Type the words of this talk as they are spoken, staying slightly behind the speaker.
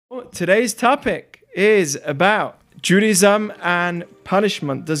So today's topic is about Judaism and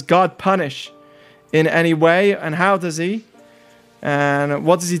punishment. Does God punish in any way, and how does he? And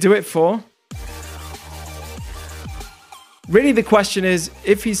what does he do it for? Really, the question is,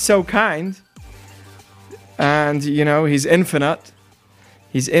 if he's so kind, and he's infinite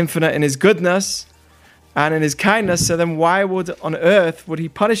in his goodness and in his kindness, so then why on earth would he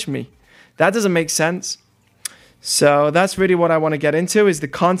punish me? That doesn't make sense. So that's really what I want to get into, is the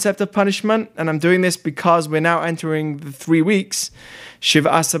concept of punishment. And I'm doing this because we're now entering the 3 weeks,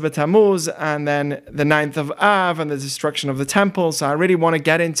 Shiva Asar Tammuz, and then the 9th of Av, and the destruction of the temple. So I really want to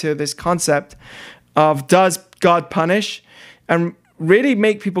get into this concept of, does God punish? And really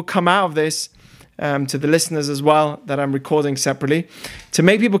make people come out of this, to the listeners as well, that I'm recording separately, to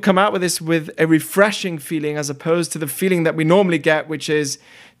make people come out with this with a refreshing feeling, as opposed to the feeling that we normally get, which is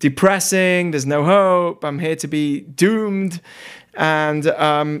depressing, there's no hope, I'm here to be doomed. And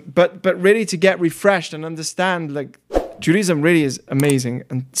but really to get refreshed and understand, like, Judaism really is amazing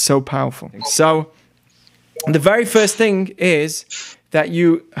and so powerful. So the very first thing is that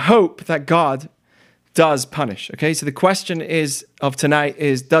you hope that God does punish. Okay, so the question of tonight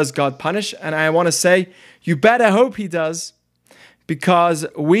is, does God punish? And I want to say, you better hope he does, because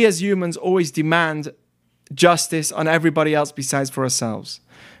we as humans always demand justice on everybody else besides for ourselves.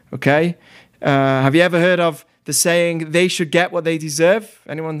 Okay, have you ever heard of the saying, they should get what they deserve?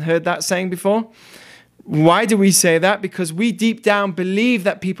 Anyone heard that saying before? Why do we say that? Because we deep down believe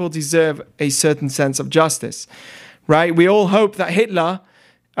that people deserve a certain sense of justice, right? We all hope that Hitler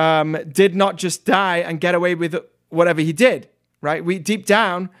did not just die and get away with whatever he did, right? We deep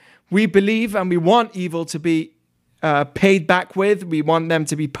down, we believe and we want evil to be paid back with. We want them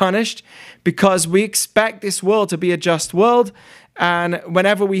to be punished, because we expect this world to be a just world. And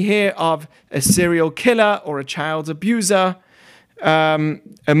whenever we hear of a serial killer or a child abuser, a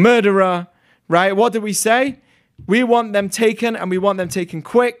murderer, right? What do we say? We want them taken, and we want them taken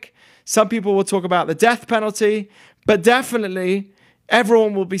quick. Some people will talk about the death penalty, but definitely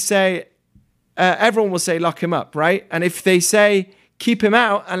everyone will say, lock him up, right? And if they say, keep him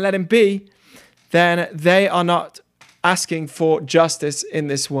out and let him be, then they are not asking for justice in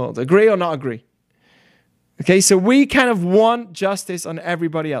this world. Agree or not agree? Okay, so we kind of want justice on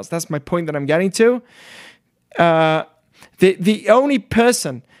everybody else. That's my point that I'm getting to. The only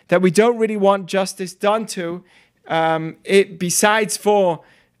person that we don't really want justice done to, besides for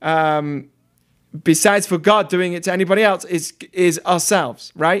God doing it to anybody else, is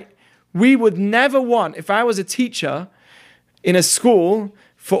ourselves, right? We would never want, if I was a teacher in a school,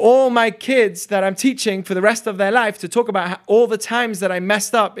 for all my kids that I'm teaching for the rest of their life to talk about all the times that I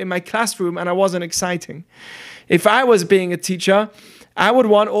messed up in my classroom and I wasn't exciting. If I was being a teacher, I would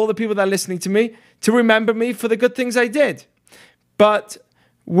want all the people that are listening to me to remember me for the good things I did. But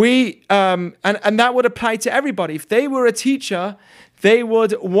and that would apply to everybody. If they were a teacher, they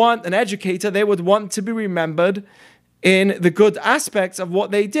would want, an educator, they would want to be remembered in the good aspects of what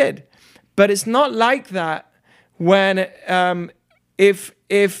they did. But it's not like that when, if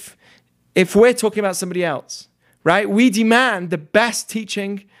we're talking about somebody else, right? We demand the best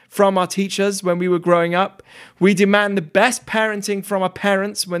teaching from our teachers when we were growing up. We demand the best parenting from our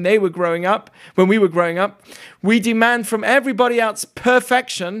parents when we were growing up. We demand from everybody else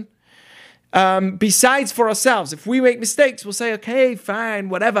perfection, besides for ourselves. If we make mistakes, we'll say, okay, fine,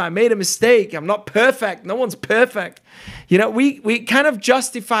 whatever, I made a mistake. I'm not perfect. No one's perfect. We kind of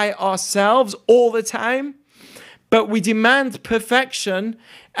justify ourselves all the time, but we demand perfection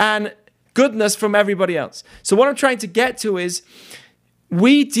and goodness from everybody else. So what I'm trying to get to is,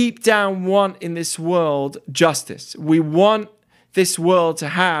 we deep down want in this world justice. We want this world to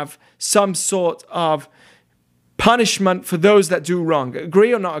have some sort of punishment for those that do wrong.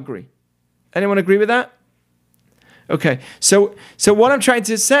 Agree or not agree? Anyone agree with that? Okay, so what I'm trying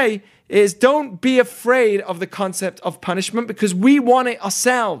to say is, don't be afraid of the concept of punishment, because we want it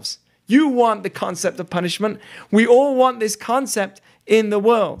ourselves. You want the concept of punishment. We all want this concept in the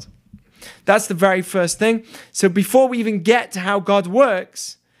world. That's the very first thing. So before we even get to how God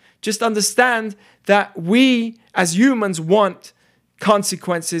works, just understand that we as humans want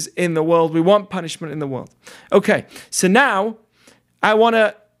consequences in the world. We want punishment in the world. Okay, so now I want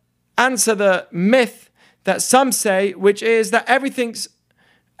to answer the myth that some say, which is that everything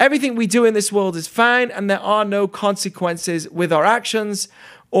we do in this world is fine and there are no consequences with our actions,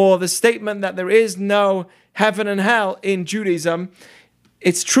 or the statement that there is no heaven and hell in Judaism.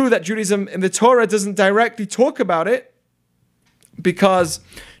 It's true that Judaism in the Torah doesn't directly talk about it, because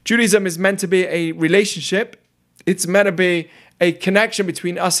Judaism is meant to be a relationship. It's meant to be a connection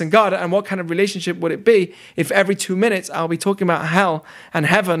between us and God. And what kind of relationship would it be if every 2 minutes I'll be talking about hell and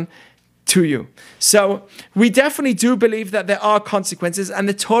heaven to you? So we definitely do believe that there are consequences, and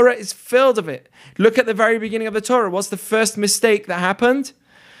the Torah is filled of it. Look at the very beginning of the Torah. What's the first mistake that happened?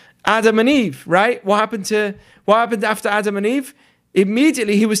 Adam and Eve, right? What happened after Adam and Eve?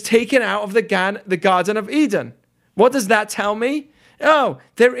 Immediately he was taken out of the Garden of Eden. What does that tell me? Oh,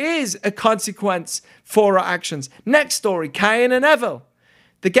 there is a consequence for our actions. Next story, Cain and Abel.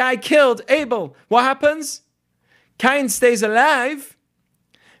 The guy killed Abel. What happens? Cain stays alive,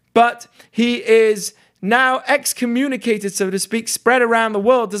 but he is now excommunicated, so to speak, spread around the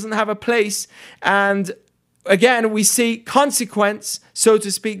world, doesn't have a place. And again, we see consequence, so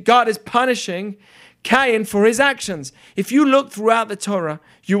to speak. God is punishing Cain for his actions. If you look throughout the Torah,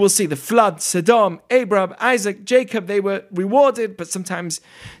 you will see the flood, Sodom, Abraham, Isaac, Jacob. They were rewarded, but sometimes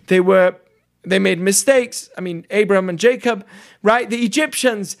they made mistakes. I mean, Abraham and Jacob, right? The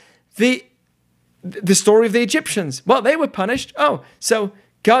Egyptians, the story of the Egyptians. Well, they were punished. Oh, so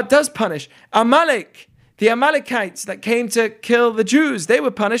God does punish. Amalek, the Amalekites that came to kill the Jews, they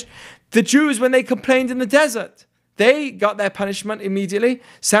were punished. The Jews, when they complained in the desert, they got their punishment immediately.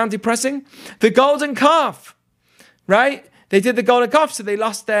 Sound depressing? The golden calf, right? They did the golden calf, so they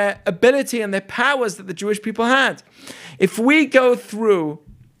lost their ability and their powers that the Jewish people had. If we go through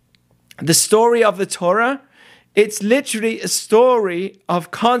the story of the Torah, it's literally a story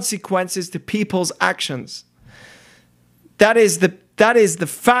of consequences to people's actions. That is the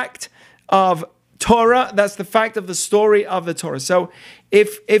fact of Torah. That's the fact of the story of the Torah. So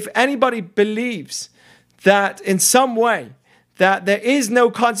if anybody believes that in some way that there is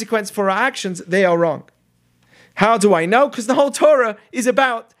no consequence for our actions, they are wrong. How do I know? Because the whole Torah is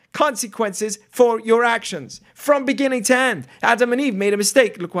about consequences for your actions from beginning to end. Adam and Eve made a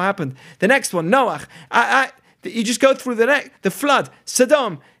mistake. Look what happened. The next one, Noah. You just go through the flood,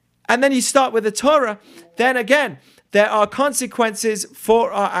 Sodom, and then you start with the Torah. Then again, there are consequences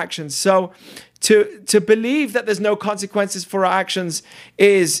for our actions. So to believe that there's no consequences for our actions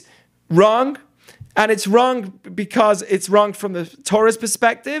is wrong. And it's wrong because it's wrong from the Torah's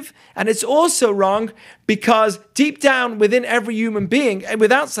perspective. And it's also wrong because deep down within every human being, and with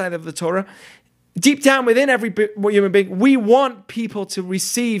outside of the Torah, deep down within every human being, we want people to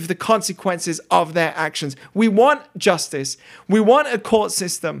receive the consequences of their actions. We want justice. We want a court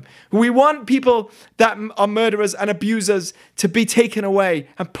system. We want people that are murderers and abusers to be taken away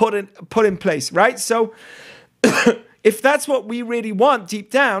and put in place, right? So if that's what we really want deep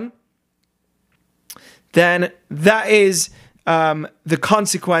down, then that is the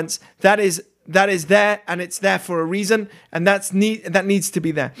consequence. That is there, and it's there for a reason, and that needs to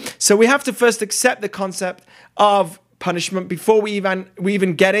be there. So we have to first accept the concept of punishment before we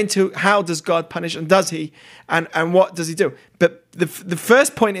even get into how does God punish, and does he, and what does he do. But the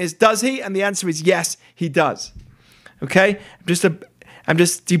first point is, does he? And the answer is yes, he does. Okay, I'm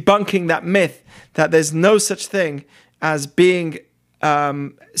just debunking that myth that there's no such thing as being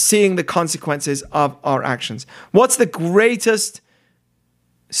seeing the consequences of our actions. What's the greatest,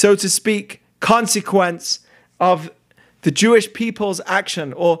 so to speak, consequence of the Jewish people's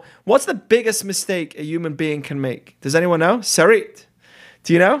action? Or what's the biggest mistake a human being can make? Does anyone know? Sarit,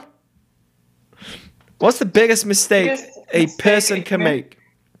 do you know? What's the biggest mistake a person can make?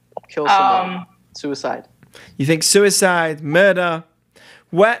 Kill someone. Suicide. You think suicide, murder?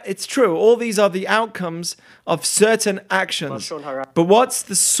 Well, it's true. All these are the outcomes of certain actions. But what's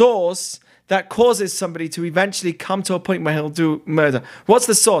the source that causes somebody to eventually come to a point where he'll do murder? What's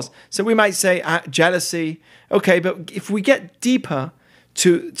the source? So we might say jealousy. Okay, but if we get deeper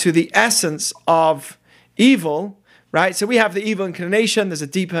to the essence of evil, right? So we have the evil inclination. There's a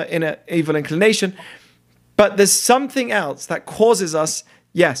deeper inner evil inclination. But there's something else that causes us,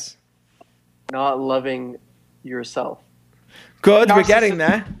 yes. Not loving yourself. Good, we're getting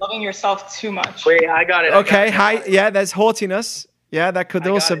there. Loving yourself too much. Wait, I got it. Okay, yeah, there's haughtiness. Yeah, that could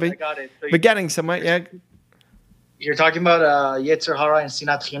also be. I got it. So we're getting somewhere, yeah. You're talking about Yetzer Hara and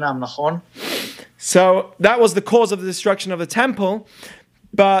Sinat Chinam, nachon? So that was the cause of the destruction of the temple.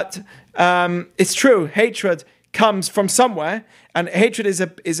 But it's true, hatred comes from somewhere. And hatred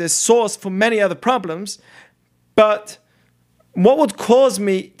is a source for many other problems. But what would cause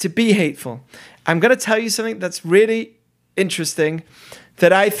me to be hateful? I'm going to tell you something that's really interesting,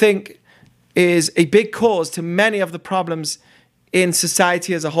 that I think is a big cause to many of the problems in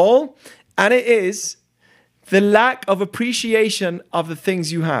society as a whole, and it is the lack of appreciation of the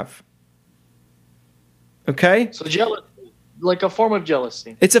things you have. Okay? So jealousy. like a form of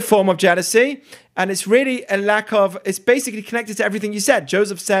jealousy. It's a form of jealousy, and it's really a lack of, it's basically connected to everything you said.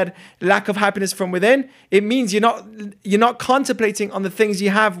 Joseph said, lack of happiness from within. It means you're not contemplating on the things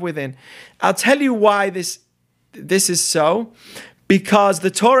you have within. I'll tell you why this is so. Because the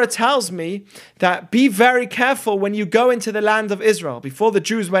Torah tells me that be very careful when you go into the land of Israel. Before the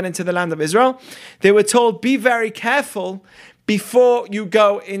Jews went into the land of Israel, they were told, be very careful before you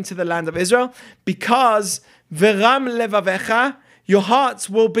go into the land of Israel, because Veram levavecha, your hearts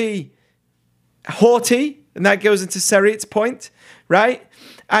will be haughty, and that goes into Sarit's point, right?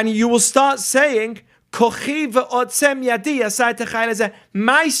 And you will start saying, Kochi ve'otzem yadi asai techai lezeh,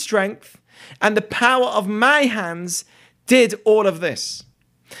 my strength and the power of my hands did all of this.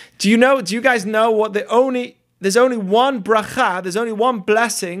 Do you guys know what there's only one bracha, there's only one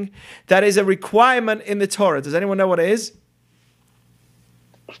blessing that is a requirement in the Torah. Does anyone know what it is?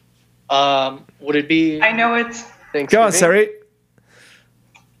 Would it be? I know it's Go on, Sari.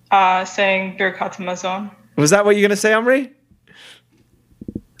 saying Birkat Hamazon. Was that what you're going to say, Omri? Is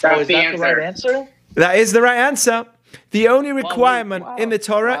that the right answer? That is the right answer. The only requirement in the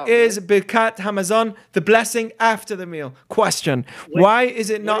Torah is Birkat Hamazon, the blessing after the meal. Question: why is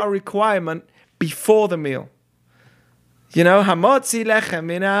it not a requirement before the meal? You know, Hamotzi lechem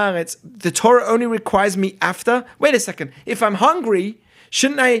min haaretz. The Torah only requires me after. Wait a second. If I'm hungry,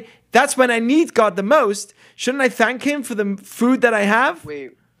 shouldn't I? That's when I need God the most. Shouldn't I thank Him for the food that I have?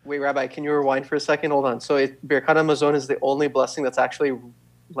 Wait, Rabbi, can you rewind for a second? Hold on. So Birkat Hamazon is the only blessing that's actually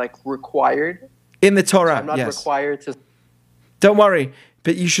required In the Torah, so I'm not yes. required to. Don't worry,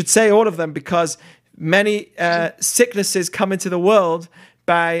 but you should say all of them, because many sicknesses come into the world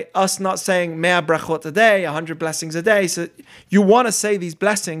by us not saying Mea brachot a day, 100 blessings a day. So you want to say these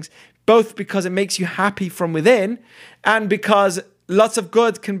blessings, both because it makes you happy from within, and because lots of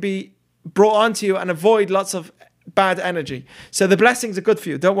good can be brought onto you and avoid lots of bad energy. So the blessings are good for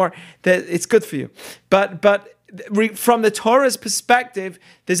you. Don't worry, it's good for you. But from the Torah's perspective,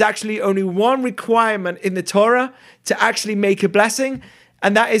 there's actually only one requirement in the Torah to actually make a blessing,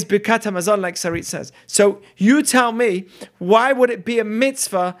 and that is Birkat Hamazon, like Sarit says. So you tell me, why would it be a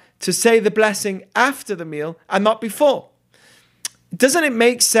mitzvah to say the blessing after the meal and not before? Doesn't it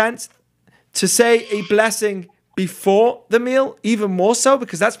make sense to say a blessing before the meal, even more so,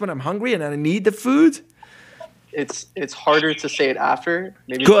 because that's when I'm hungry and I need the food? It's harder to say it after.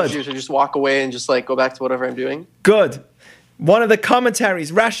 Maybe Good. it's easier to just walk away and just go back to whatever I'm doing. Good. One of the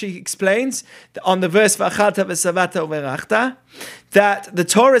commentaries, Rashi explains on the verse V'achalta v'savata u'verachta, that the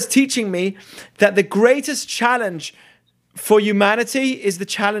Torah is teaching me that the greatest challenge for humanity is the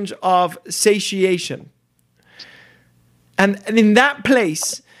challenge of satiation. And in that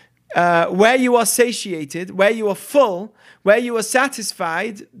place, where you are satiated, where you are full, where you are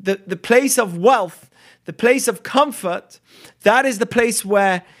satisfied, the place of wealth, the place of comfort, that is the place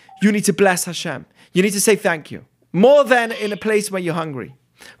where you need to bless Hashem. You need to say thank you. More than in a place where you're hungry.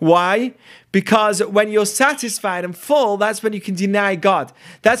 Why? Because when you're satisfied and full, that's when you can deny God.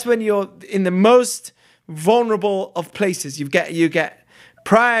 That's when you're in the most vulnerable of places. You get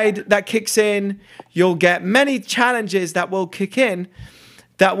pride that kicks in. You'll get many challenges that will kick in,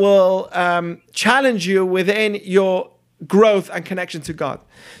 that will challenge you within your growth and connection to God.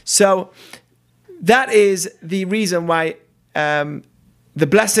 So that is the reason why the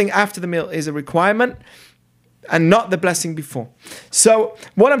blessing after the meal is a requirement and not the blessing before. So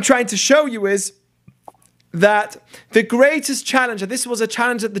what I'm trying to show you is that the greatest challenge, and this was a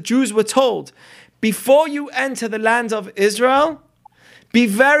challenge that the Jews were told, before you enter the land of Israel, be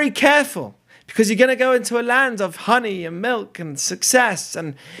very careful, because you're going to go into a land of honey and milk and success,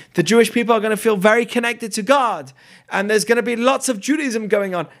 and the Jewish people are going to feel very connected to God, and there's going to be lots of Judaism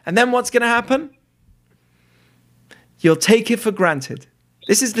going on. And then what's going to happen? You'll take it for granted.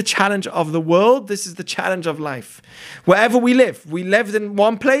 This is the challenge of the world. This is the challenge of life. Wherever we live, we lived in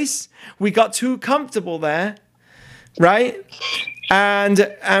one place. We got too comfortable there, right?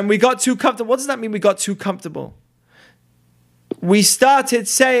 And we got too comfortable. What does that mean, we got too comfortable? We started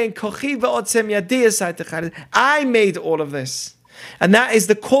saying, I made all of this. And that is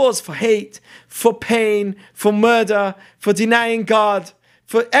the cause for hate, for pain, for murder, for denying God,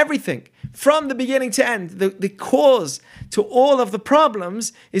 for everything. From the beginning to end, the cause to all of the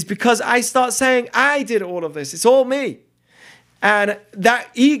problems is because I start saying, I did all of this. It's all me. And that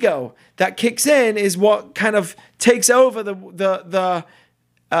ego that kicks in is what kind of takes over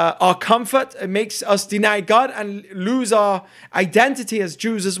our comfort. It makes us deny God and lose our identity as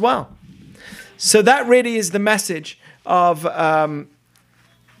Jews as well. So that really is the message of the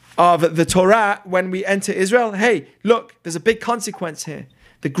Torah when we enter Israel. Hey, look, there's a big consequence here.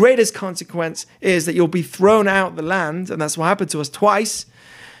 The greatest consequence is that you'll be thrown out the land, and that's what happened to us twice,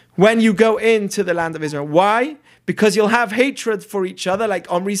 when you go into the land of Israel. Why? Because you'll have hatred for each other,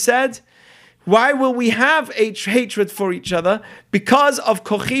 like Omri said. Why will we have hatred for each other? Because of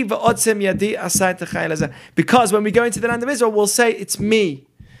kochi ve'otzem yadi asai techayil hazeh. Because when we go into the land of Israel, we'll say, it's me.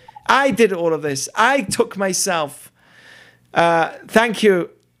 I did all of this. I took myself. Thank you,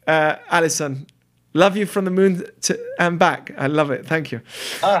 Alison. Love you from the moon and back. I love it. Thank you.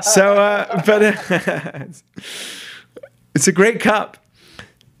 It's a great cup.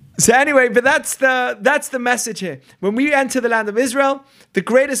 So anyway, but that's the message here. When we enter the land of Israel, the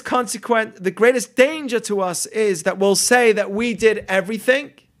greatest consequence, the greatest danger to us is that we'll say that we did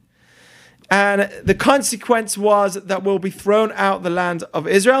everything. And the consequence was that we'll be thrown out of the land of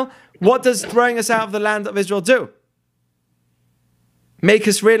Israel. What does throwing us out of the land of Israel do? Make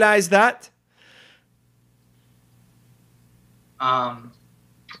us realize that? I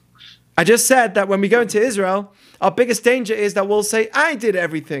just said that when we go into Israel, our biggest danger is that we'll say, I did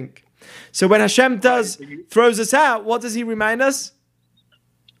everything. So when Hashem throws us out, what does he remind us?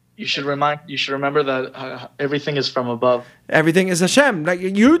 You should remember that everything is from above. Everything is Hashem. Like,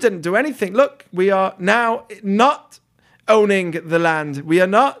 you didn't do anything. Look, we are now not owning the land. We are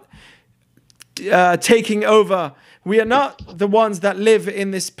not taking over. We are not the ones that live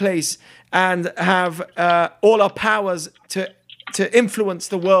in this place and have all our powers to influence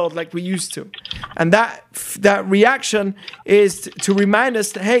the world like we used to. And that reaction is to remind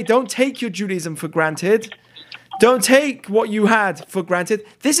us that, hey, don't take your Judaism for granted. Don't take what you had for granted.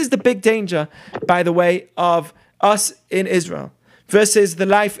 This is the big danger, by the way, of us in Israel versus the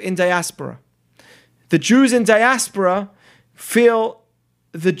life in diaspora. The Jews in diaspora feel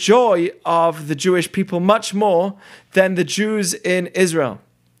the joy of the Jewish people much more than the Jews in Israel.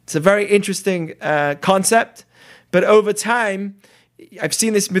 It's a very interesting concept, but over time, I've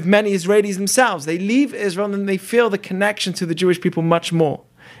seen this with many Israelis themselves. They leave Israel and they feel the connection to the Jewish people much more.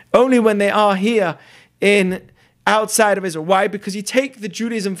 Only when they are here outside of Israel. Why? Because you take the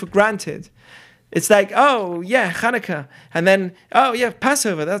Judaism for granted. It's like, oh yeah, Hanukkah, and then oh yeah,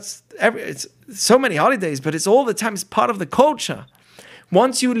 Passover. It's so many holidays, but it's all the time. It's part of the culture.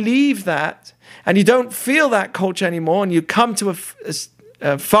 Once you leave that and you don't feel that culture anymore, and you come to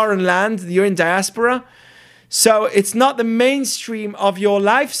a foreign land, you're in diaspora. So it's not the mainstream of your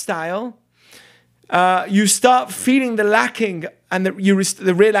lifestyle. You start feeling the lacking and the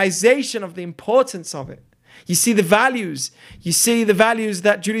realization of the importance of it. You see the values. You see the values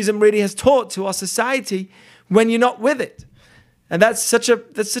that Judaism really has taught to our society when you're not with it. And that's such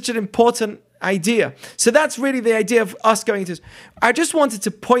an important idea. So that's really the idea of us going into this. I just wanted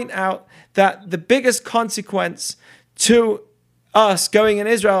to point out that the biggest consequence to us going in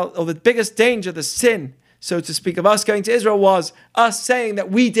Israel, or the biggest danger, the sin, so to speak, of us going to Israel, was us saying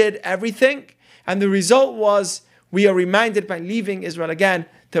that we did everything. And the result was we are reminded by leaving Israel again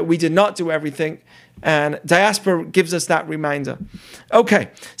that we did not do everything. And diaspora gives us that reminder.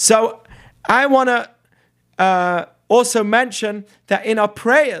 Okay, so I want to also mention that in our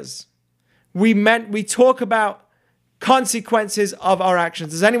prayers, we talk about consequences of our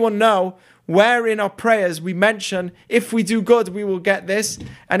actions. Does anyone know where in our prayers we mention, if we do good, we will get this,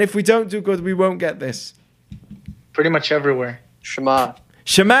 and if we don't do good, we won't get this? Pretty much everywhere. Shema.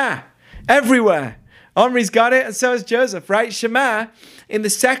 Shema. Everywhere. Omri's got it, and so has Joseph, right? Shema, in the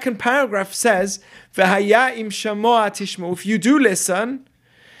second paragraph, says, V'haya im shamoa tishmu. If you do listen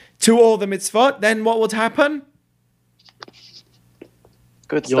to all the mitzvot, then what would happen?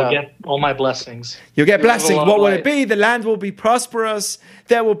 Good You'll stuff. get all my blessings. You'll get blessings. What will life. it be? The land will be prosperous.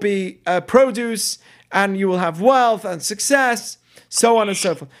 There will be produce, and you will have wealth and success, so on and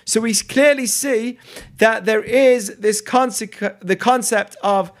so forth. So we clearly see that there is this the concept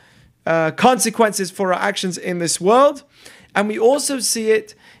of consequences for our actions in this world, and we also see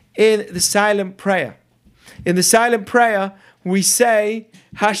it in the silent prayer. In the silent prayer, we say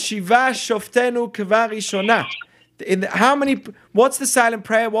Hashiva shoftenu kvar rishona. What's the silent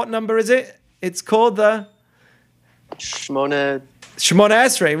prayer? What number is it? It's called the Shmona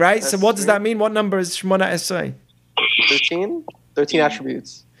Esrei, right? So what does Esrei. that mean? What number is Shmona Esrei? 13? 13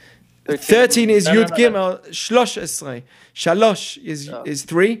 attributes. 13 is Yud Gimel, Shlosh Esrei. Shalosh is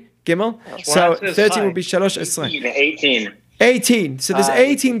 3, Gimel. So 13 will be Shalosh Esrei. 18. So there's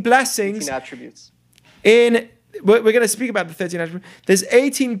 18 blessings. 18 attributes. We're going to speak about the 13 attributes. There's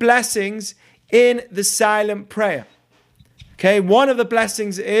 18 blessings in the silent prayer. Okay, one of the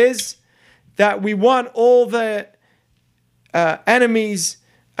blessings is that we want all the enemies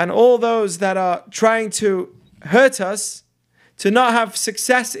and all those that are trying to hurt us to not have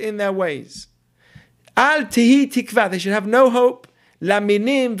success in their ways. Al tihi tikva, they should have no hope.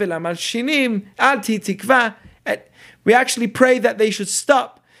 laminim v'lamalshinim al tikva. We actually pray that they should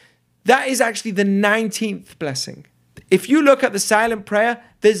stop. That is actually the 19th blessing. If you look at the silent prayer,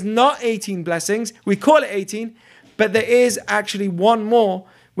 there's not 18 blessings. We call it 18, but there is actually one more,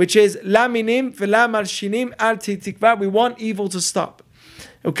 which is laminim v'lamalshinim al tikva. We want evil to stop.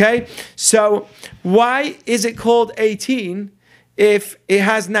 Okay? So why is it called 18 if it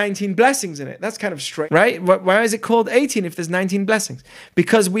has 19 blessings in it? That's kind of strange, right? Why is it called 18 if there's 19 blessings?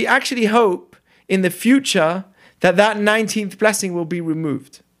 Because we actually hope in the future that 19th blessing will be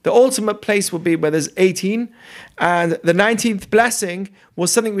removed. The ultimate place will be where there's 18, and the 19th blessing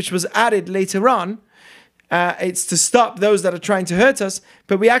was something which was added later on. It's to stop those that are trying to hurt us,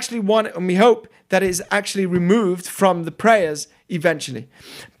 but we actually want and we hope that it is actually removed from the prayers eventually.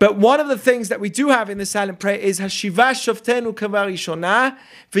 But one of the things that we do have in the silent prayer is Hashiva shoftenu kavarishona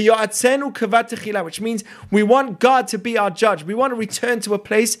v'yoatzenu kavatechila, which means we want God to be our judge. We want to return to a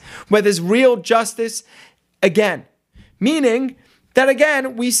place where there's real justice again. Meaning that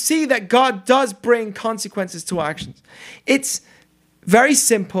again, we see that God does bring consequences to our actions. It's very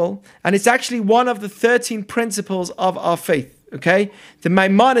simple, and it's actually one of the 13 principles of our faith. Okay, the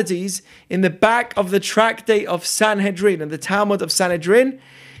Maimonides in the back of the tractate of Sanhedrin and the Talmud of Sanhedrin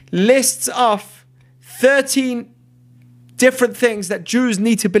lists off 13 different things that Jews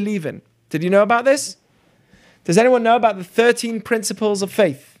need to believe in. Did you know about this? Does anyone know about the 13 principles of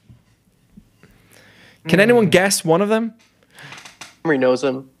faith? Can anyone guess one of them? Henry knows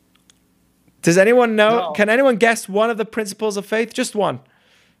them. Does anyone know? No. Can anyone guess one of the principles of faith? Just one.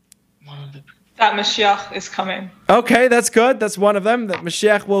 That Mashiach is coming. Okay, that's good. That's one of them, that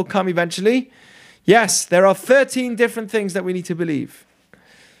Mashiach will come eventually. Yes, there are 13 different things that we need to believe.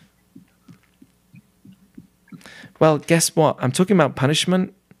 Well, guess what? I'm talking about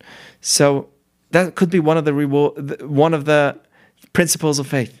punishment. So that could be one of the principles of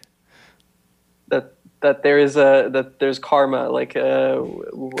faith. That there's karma, like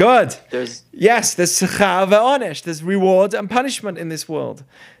good. There's sechar ve'onesh. There's reward and punishment in this world.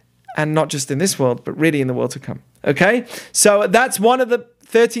 And not just in this world, but really in the world to come. Okay? So that's one of the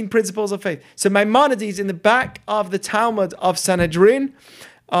 13 principles of faith. So Maimonides in the back of the Talmud of Sanhedrin,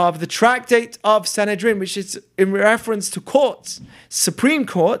 of the tractate of Sanhedrin, which is in reference to courts, Supreme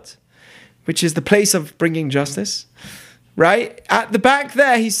Court, which is the place of bringing justice, right? At the back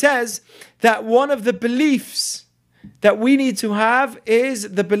there, he says that one of the beliefs that we need to have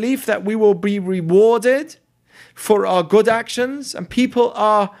is the belief that we will be rewarded for our good actions, and people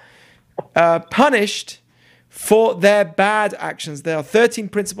are punished for their bad actions. There are 13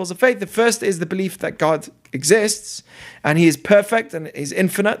 principles of faith. The first is the belief that God exists and He is perfect and is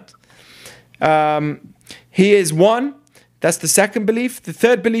infinite. He is one. That's the second belief. The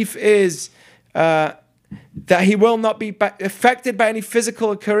third belief is that He will not be affected by any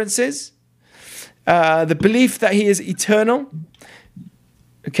physical occurrences. The belief that He is eternal.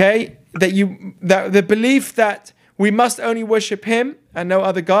 Okay, the belief that we must only worship Him and no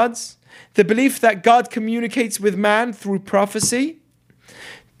other gods. The belief that God communicates with man through prophecy.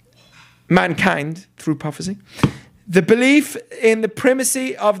 Mankind through prophecy. The belief in the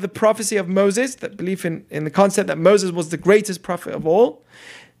primacy of the prophecy of Moses. That belief in the concept that Moses was the greatest prophet of all.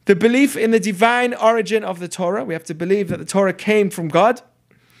 The belief in the divine origin of the Torah. We have to believe that the Torah came from God.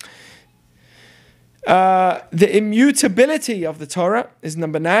 The immutability of the Torah is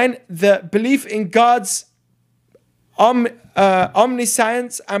number 9. The belief in God's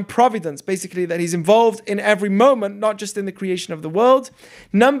omniscience and providence, basically that He's involved in every moment, not just in the creation of the world.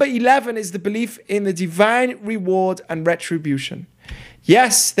 Number 11 is the belief in the divine reward and retribution.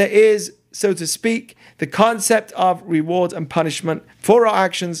 Yes, there is, so to speak, the concept of reward and punishment for our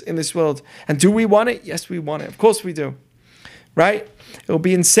actions in this world. And do we want it? Yes, we want it. Of course we do. Right? It will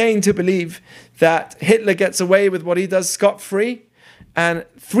be insane to believe that Hitler gets away with what he does scot-free, and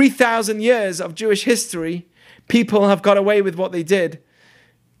 3,000 years of Jewish history, people have got away with what they did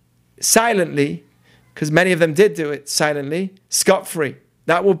silently, because many of them did do it silently, scot-free.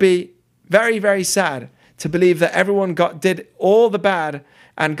 That will be very, very sad to believe that everyone did all the bad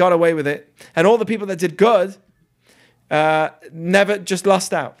and got away with it, and all the people that did good never just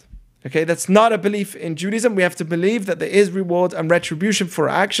lost out. Okay, that's not a belief in Judaism. We have to believe that there is reward and retribution for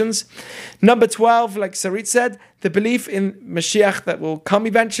our actions. Number 12, like Sarit said, the belief in Mashiach that will come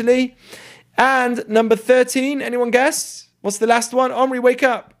eventually. And number 13, anyone guess? What's the last one? Omri, wake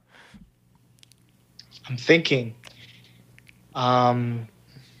up. I'm thinking. Is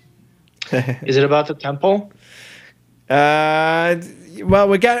it about the temple? Well,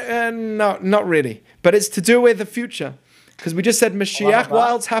 we're getting no, not really, but it's to do with the future, because we just said Mashiach. What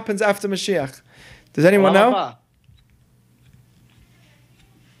else happens after Mashiach? Does anyone know?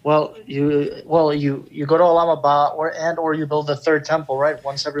 Well, you go to Olam Haba or you build the third temple, right?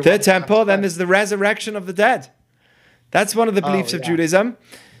 Once every Third temple, then there's the resurrection of the dead. That's one of the beliefs of Judaism.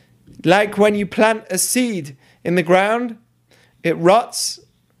 Like when you plant a seed in the ground, it rots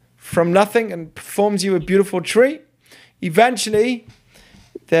from nothing and forms you a beautiful tree. Eventually,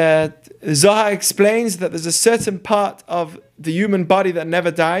 the Zohar explains that there's a certain part of the human body that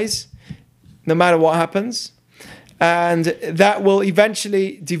never dies, no matter what happens. And that will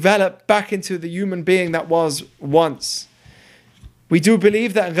eventually develop back into the human being that was once. We do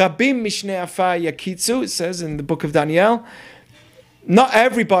believe that Rabim Mishnei Afar Yakitzu, it says in the book of Daniel, not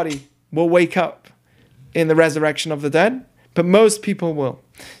everybody will wake up in the resurrection of the dead, but most people will.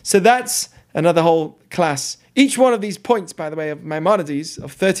 So that's another whole class. Each one of these points, by the way, of Maimonides,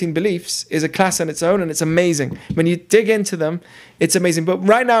 of 13 beliefs, is a class on its own, and it's amazing. When you dig into them, it's amazing. But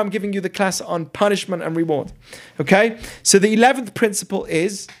right now I'm giving you the class on punishment and reward. Okay? So the 11th principle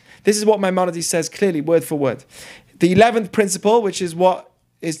is, this is what Maimonides says clearly, word for word. The 11th principle, which is what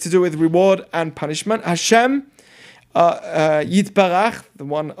is to do with reward and punishment, Hashem, Yitbarach, the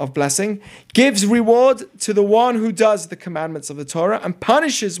one of blessing, gives reward to the one who does the commandments of the Torah and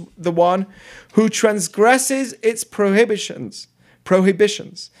punishes the one who transgresses its prohibitions.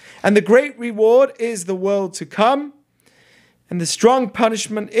 And the great reward is the world to come, and the strong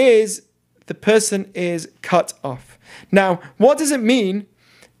punishment is the person is cut off. Now, what does it mean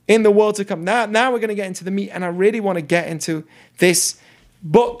in the world to come? Now we're going to get into the meat, and I really want to get into this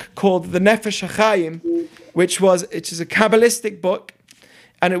book called the Nefesh Hachaim, which is a Kabbalistic book,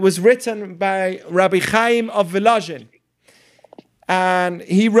 and it was written by Rabbi Chaim Vilozhin. And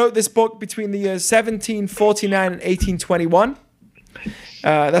he wrote this book between the years 1749 and 1821.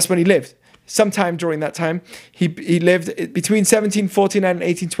 That's when he lived. Sometime during that time, he lived between 1749 and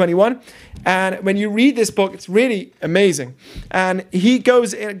 1821. And when you read this book, it's really amazing. And he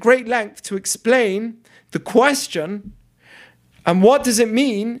goes at great length to explain the question, and what does it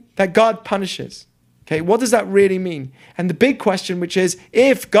mean that God punishes? Okay, what does that really mean? And the big question, which is,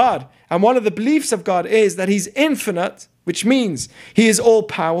 if God, and one of the beliefs of God is that he's infinite, which means he is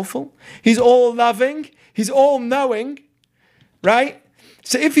all-powerful, he's all-loving, he's all-knowing, right?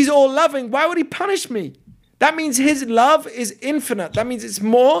 So if he's all-loving, why would he punish me? That means his love is infinite. That means it's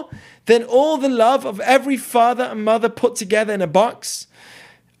more than all the love of every father and mother put together in a box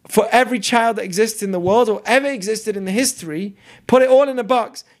for every child that exists in the world or ever existed in the history. Put it all in a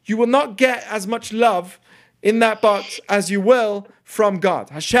box. You will not get as much love in that box as you will from God.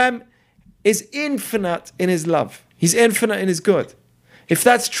 Hashem is infinite in his love. He's infinite in his good. If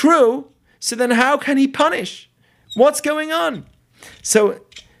that's true, so then how can he punish? What's going on? So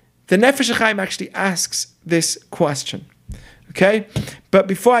the Nefesh Hachaim actually asks this question. Okay? But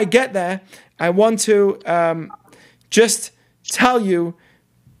before I get there, I want to just tell you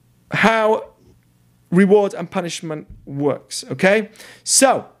how reward and punishment works. Okay?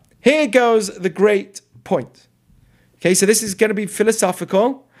 So here goes the great point. Okay, so this is going to be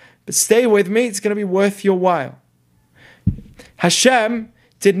philosophical, but stay with me, it's going to be worth your while. Hashem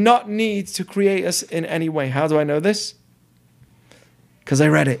did not need to create us in any way. How do I know this? Because I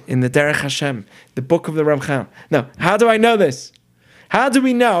read it in the Derech Hashem, the book of the Ramchal. Now, how do I know this? How do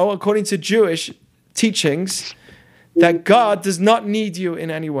we know, according to Jewish teachings, that God does not need you in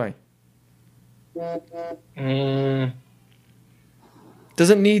any way?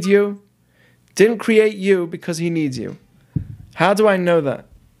 Doesn't need you. Didn't create you because he needs you. How do I know that?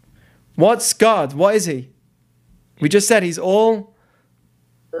 What's God? What is he? We just said he's all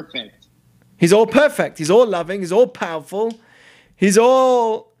perfect. He's all perfect. He's all loving. He's all powerful. He's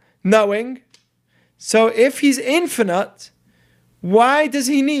all knowing. So if he's infinite, why does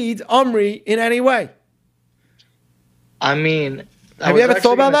he need Omri in any way? I mean, have you ever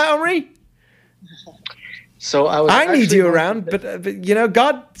thought about that, Omri? So I need you around, but you know,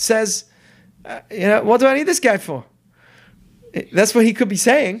 God says, what do I need this guy for? That's what he could be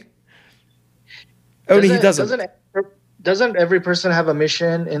saying. Only he doesn't. Doesn't every person have a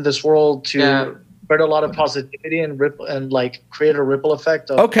mission in this world to spread a lot of positivity and create a ripple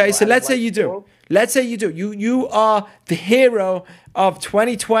effect? Okay, so let's say you do. Let's say you do. You are the hero of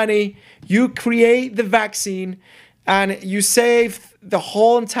 2020. You create the vaccine and you save the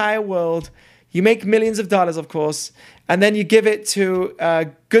whole entire world. You make millions of dollars, of course, and then you give it to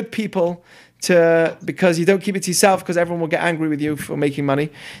good people because you don't keep it to yourself because everyone will get angry with you for making money.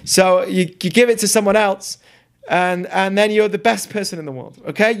 So you give it to someone else, and then you're the best person in the world.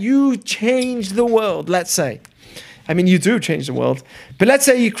 Okay, you change the world. Let's say, I mean, you do change the world, but let's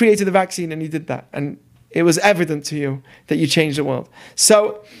say you created the vaccine and you did that, and it was evident to you that you changed the world.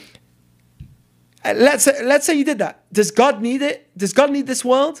 So let's say you did that. Does God need it? Does God need this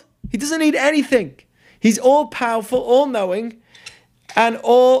world? He doesn't need anything. He's all powerful, all knowing, and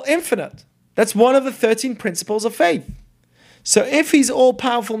all infinite. That's one of the 13 principles of faith. So if he's all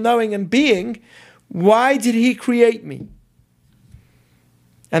powerful, knowing, and being, why did he create me?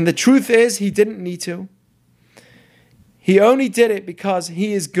 And the truth is, he didn't need to. He only did it because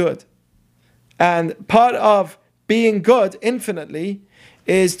he is good. And part of being good infinitely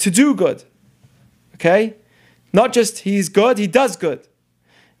is to do good. Okay? Not just he's good, he does good.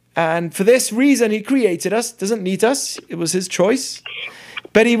 And for this reason, he created us, doesn't need us. It was his choice.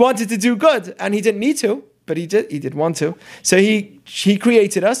 But he wanted to do good, and he didn't need to, but he did want to. So he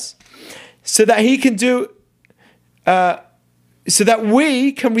created us so that he can do, so that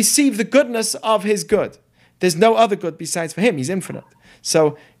we can receive the goodness of his good. There's no other good besides for him. He's infinite.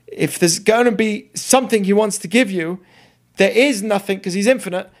 So if there's going to be something he wants to give you, there is nothing, because he's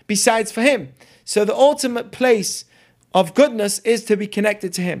infinite, besides for him. So the ultimate place of goodness is to be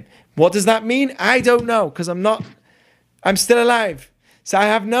connected to him. What does that mean? I don't know, because I'm still alive. So I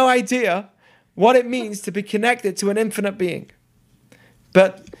have no idea what it means to be connected to an infinite being.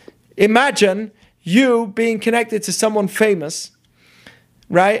 But imagine you being connected to someone famous,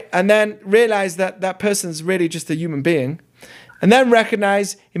 right? And then realize that that person's really just a human being. And then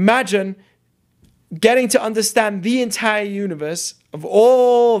imagine getting to understand the entire universe of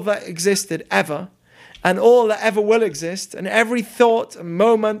all that existed ever, and all that ever will exist, and every thought and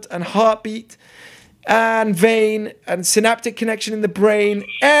moment and heartbeat and vein and synaptic connection in the brain,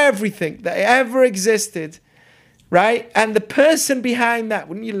 everything that ever existed, right? And the person behind that,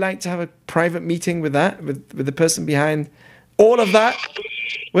 wouldn't you like to have a private meeting with that, with the person behind all of that?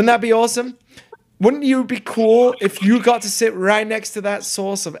 Wouldn't that be awesome? Wouldn't you be cool if you got to sit right next to that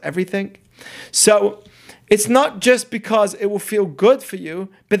source of everything? So it's not just because it will feel good for you,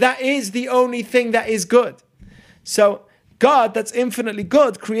 but that is the only thing that is good. So God, that's infinitely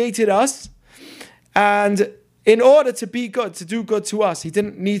good, created us. And in order to be good, to do good to us, he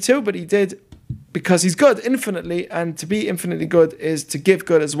didn't need to, but he did because he's good infinitely. And to be infinitely good is to give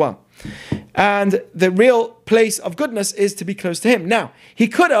good as well. And the real place of goodness is to be close to him. Now, he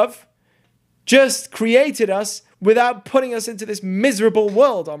could have just created us without putting us into this miserable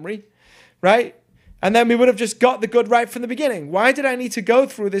world, Omri, right? And then we would have just got the good right from the beginning. Why did I need to go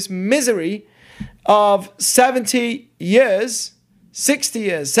through this misery of 70 years, 60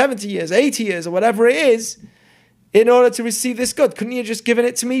 years, 70 years, 80 years, or whatever it is, in order to receive this good? Couldn't you have just given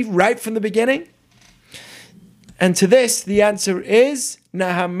it to me right from the beginning? And to this, the answer is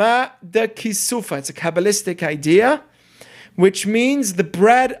Nahama de Kisufa. It's a Kabbalistic idea, which means the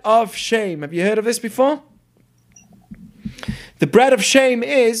bread of shame. Have you heard of this before? The bread of shame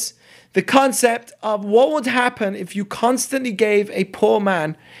is the concept of what would happen if you constantly gave a poor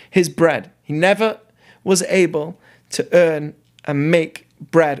man his bread. He never was able to earn and make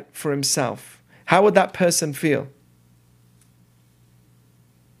bread for himself. How would that person feel?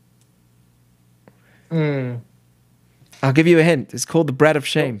 I'll give you a hint. It's called the bread of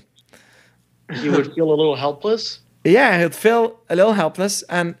shame. He would feel a little helpless? Yeah, he'll feel a little helpless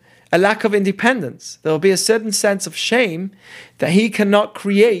and a lack of independence. There will be a certain sense of shame that he cannot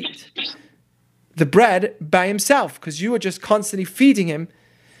create the bread by himself because you are just constantly feeding him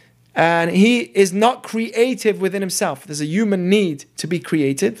and he is not creative within himself. There's a human need to be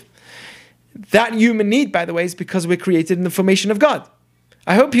creative. That human need, by the way, is because we're created in the formation of God.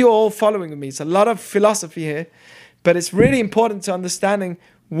 I hope you're all following with me. It's a lot of philosophy here, but it's really important to understanding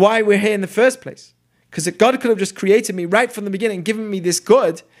why we're here in the first place. Because God could have just created me right from the beginning, given me this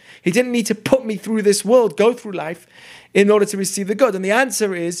good. He didn't need to put me through this world, go through life, in order to receive the good. And the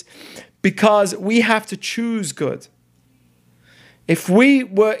answer is because we have to choose good. If we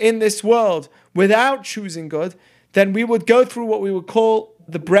were in this world without choosing good, then we would go through what we would call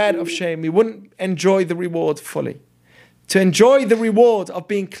the bread of shame. We wouldn't enjoy the reward fully. To enjoy the reward of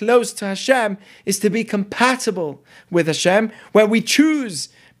being close to Hashem is to be compatible with Hashem, where we choose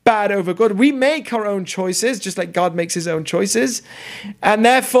bad over good. We make our own choices, just like God makes his own choices. And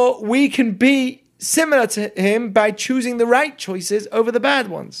therefore, we can be similar to him by choosing the right choices over the bad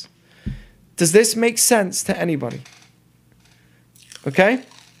ones. Does this make sense to anybody? Okay?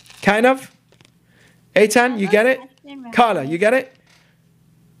 Kind of? Eitan, you get it? Carla, you get it?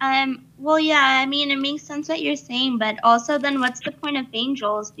 Well, yeah, I mean, it makes sense what you're saying, but also then what's the point of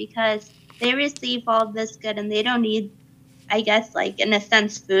angels? Because they receive all this good and they don't need, I guess, like, in a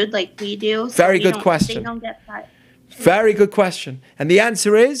sense, food like we do. So Very good question. They don't get fat. Very good question. And the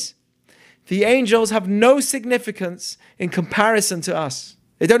answer is, the angels have no significance in comparison to us.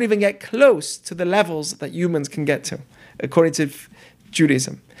 They don't even get close to the levels that humans can get to, according to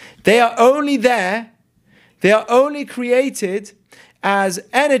Judaism. They are only there, they are only created as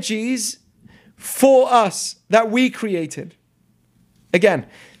energies for us that we created. Again,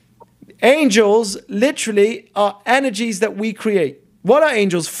 angels literally are energies that we create. What are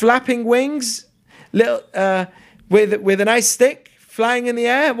angels? Flapping wings, little with a nice stick, flying in the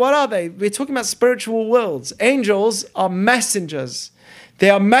air. What are they? We're talking about spiritual worlds. Angels are messengers. They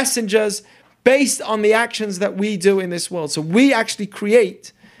are messengers based on the actions that we do in this world. So we actually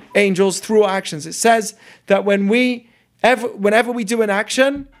create angels through our actions. It says that whenever we do an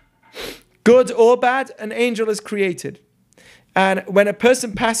action, good or bad, an angel is created. And when a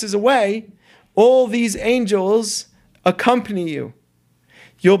person passes away, all these angels accompany you.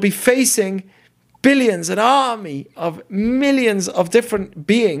 You'll be facing billions, an army of millions of different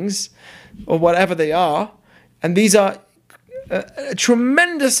beings, or whatever they are. And these are a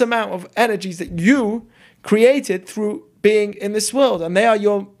tremendous amount of energies that you created through being in this world. And they are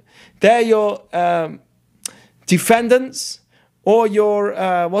your defendants, or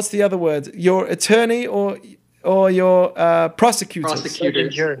your, what's the other word? Your attorney, or your prosecutors.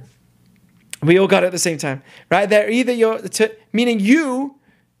 We all got it at the same time, right? They're either meaning you,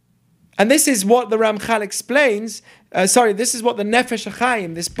 and this is what the Ramchal explains, this is what the Nefesh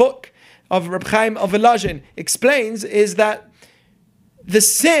Hachaim, this book of Rabbi Chaim Vilozhin explains, is that the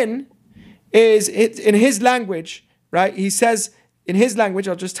sin is, in his language, right? He says in his language,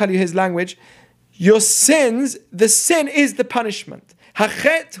 I'll just tell you his language, your sins, the sin is the punishment.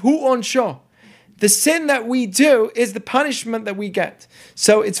 Hachet hu onsho. The sin that we do is the punishment that we get.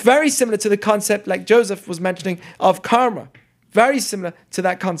 So it's very similar to the concept, like Joseph was mentioning, of karma. Very similar to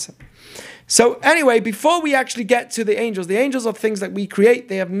that concept. So anyway, before we actually get to the angels are things that we create.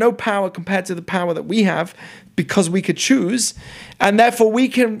 They have no power compared to the power that we have, because we could choose. And therefore we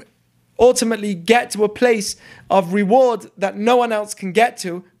can ultimately get to a place of reward that no one else can get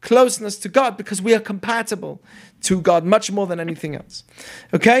to, closeness to God, because we are compatible to God much more than anything else.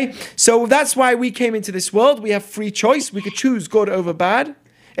 Okay? So that's why we came into this world. We have free choice. We could choose good over bad.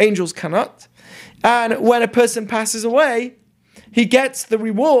 Angels cannot. And when a person passes away, he gets the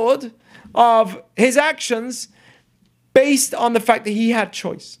reward of his actions based on the fact that he had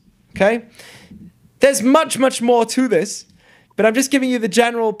choice. Okay? There's much, much more to this, but I'm just giving you the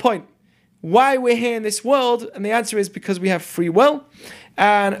general point. Why we're here in this world, and the answer is because we have free will.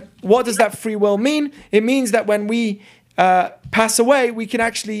 And what does that free will mean? It means that when we pass away, we can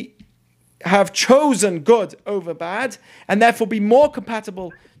actually have chosen good over bad, and therefore be more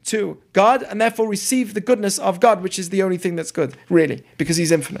compatible to God, and therefore receive the goodness of God, which is the only thing that's good, really, because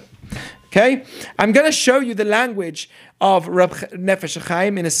He's infinite. Okay? I'm going to show you the language of Nefesh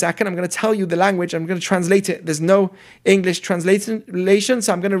Hachaim in a second. I'm going to tell you the language. I'm going to translate it. There's no English translation,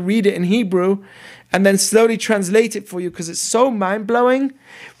 so I'm going to read it in Hebrew and then slowly translate it for you, because it's so mind-blowing.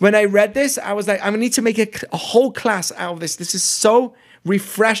 When I read this, I was like, I need to make a whole class out of this. This is so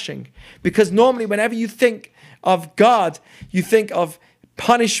refreshing, because normally whenever you think of God, you think of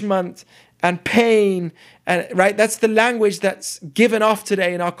punishment and pain, and right, that's the language that's given off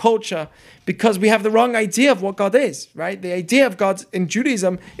today in our culture, because we have the wrong idea of what God is, right? The idea of God in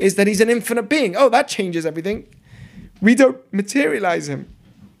Judaism is that He's an infinite being. Oh, that changes everything. We don't materialize Him.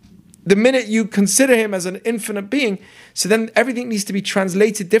 The minute you consider Him as an infinite being, so then everything needs to be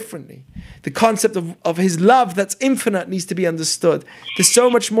translated differently. The concept of His love that's infinite needs to be understood. There's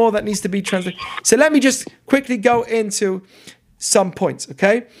so much more that needs to be translated. So let me just quickly go into some points,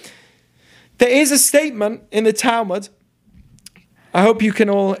 okay? There is a statement in the Talmud. I hope you can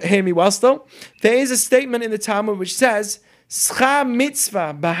all hear me well still. There is a statement in the Talmud which says, Scha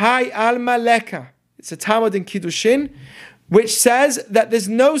mitzvah b'hai alma leka. It's a Talmud in Kiddushin, which says that there's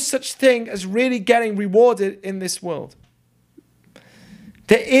no such thing as really getting rewarded in this world.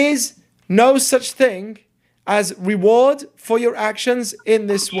 There is no such thing as reward for your actions in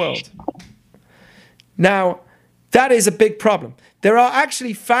this world. Now, that is a big problem. There are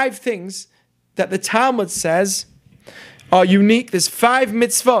actually 5 things that the Talmud says are unique. There's 5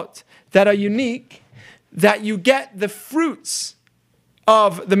 mitzvot that are unique, that you get the fruits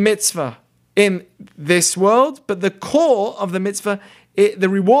of the mitzvah in this world, but the core of the mitzvah, the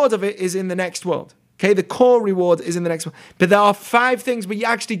reward of it is in the next world. Okay, the core reward is in the next world. But there are 5 things where you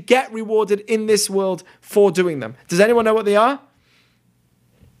actually get rewarded in this world for doing them. Does anyone know what they are?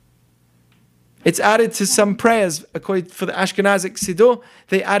 It's added to some prayers. According for the Ashkenazic Siddur,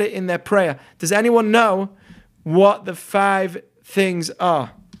 they add it in their prayer. Does anyone know what the 5 things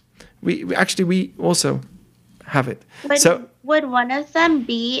are? We also have it. Would one of them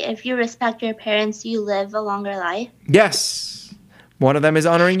be, if you respect your parents, you live a longer life? Yes. One of them is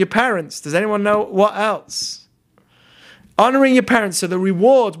honoring your parents. Does anyone know what else? Honoring your parents, so the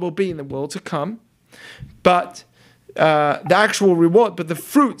reward will be in the world to come, but the actual reward, but the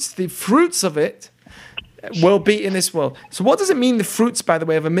fruits of it will be in this world. So what does it mean, the fruits, by the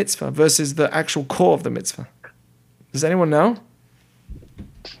way, of a mitzvah versus the actual core of the mitzvah? Does anyone know?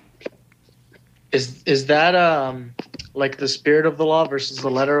 Is that like the spirit of the law versus the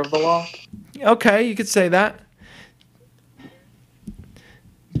letter of the law? Okay, you could say that.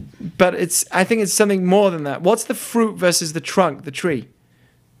 But I think it's something more than that. What's the fruit versus the trunk, the tree?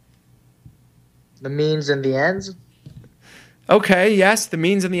 The means and the ends? Okay, yes, the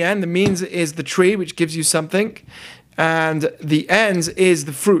means and the end. The means is the tree, which gives you something, and the ends is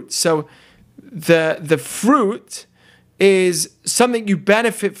the fruit. So the fruit is something you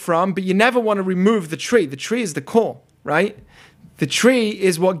benefit from, but you never want to remove the tree. The tree is the core, right? The tree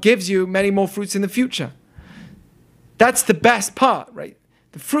is what gives you many more fruits in the future. That's the best part, right?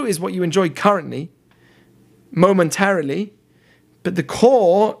 The fruit is what you enjoy currently, momentarily, but the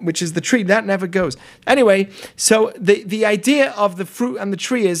core, which is the tree, that never goes. Anyway, so the idea of the fruit and the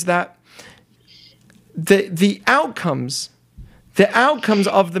tree is that the outcomes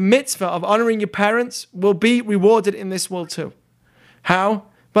of the mitzvah of honoring your parents will be rewarded in this world too. How?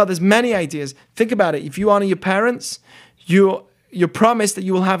 Well, there's many ideas. Think about it. If you honor your parents, you're promised that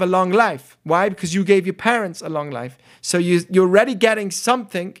you will have a long life. Why? Because you gave your parents a long life. So you're already getting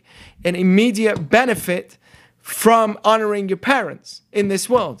something, an immediate benefit from honoring your parents in this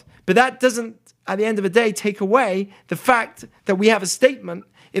world. But that doesn't, at the end of the day, take away the fact that we have a statement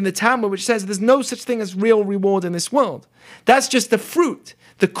in the Talmud which says there's no such thing as real reward in this world. That's just the fruit.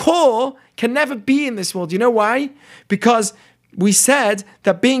 The core can never be in this world. You know why? Because we said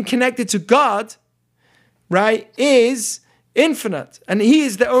that being connected to God, right, is infinite, and He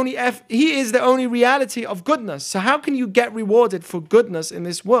is the only reality of goodness. So how can you get rewarded for goodness in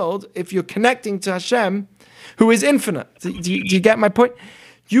this world if you're connecting to Hashem, who is infinite? Do you get my point?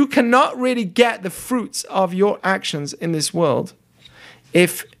 You cannot really get the fruits of your actions in this world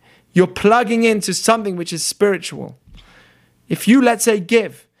if you're plugging into something which is spiritual. If you, let's say,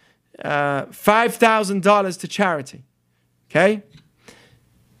 give $5,000 to charity, okay?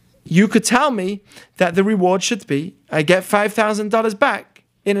 You could tell me that the reward should be, I get $5,000 back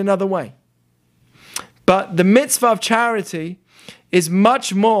in another way. But the mitzvah of charity is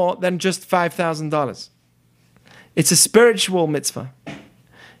much more than just $5,000. It's a spiritual mitzvah.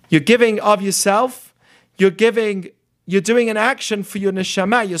 You're giving of yourself, you're doing an action for your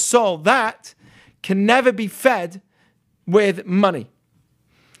neshama, your soul, that can never be fed with money.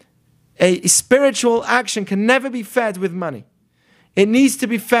 A spiritual action can never be fed with money. It needs to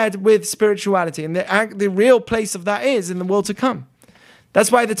be fed with spirituality. And the real place of that is in the world to come.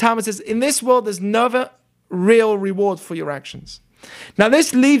 That's why the Talmud says, in this world, there's never real reward for your actions. Now,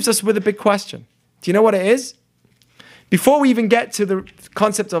 this leaves us with a big question. Do you know what it is? Before we even get to the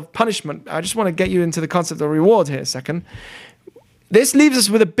concept of punishment, I just want to get you into the concept of reward here a second. This leaves us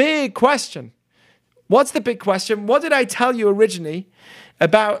with a big question. What's the big question? What did I tell you originally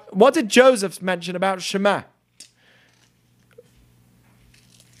about, what did Joseph mention about Shema?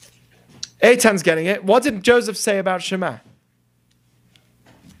 Eitan's getting it. What did Joseph say about Shema?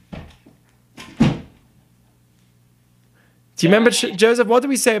 Do you remember, Joseph? What did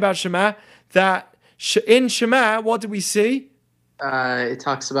we say about Shema? That in Shema, what do we see? It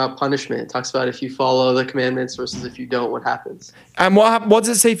talks about punishment. It talks about if you follow the commandments versus if you don't, what happens. And what does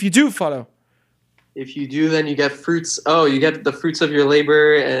it say if you do follow? If you do, then you get fruits. Oh, you get the fruits of your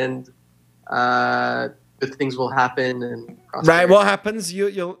labor, and good things will happen. And right, what happens?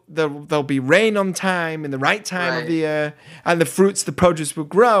 There'll be rain on time in the right time of the year, and the fruits, the produce will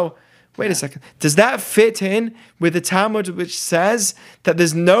grow. Wait a second. Does that fit in with the Talmud which says that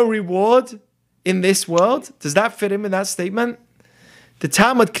there's no reward in this world? Does that fit in with that statement? The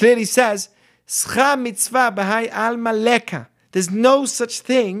Talmud clearly says, "Schar mitzvah b'hai alma leka." There's no such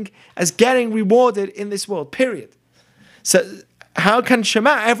thing as getting rewarded in this world, period. So how can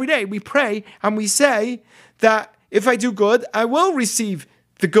Shema, every day we pray and we say that if I do good, I will receive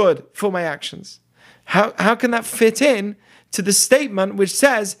the good for my actions. How can that fit in to the statement which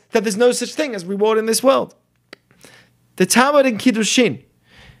says that there's no such thing as reward in this world? The Talmud in Kiddushin,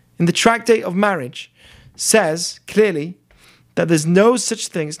 in the tractate of marriage, says clearly that there's no such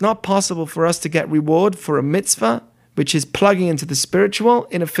thing. It's not possible for us to get reward for a mitzvah which is plugging into the spiritual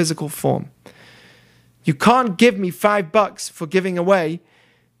in a physical form. You can't give me $5 for giving away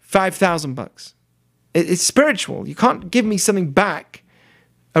 $5,000. It's spiritual. You can't give me something back,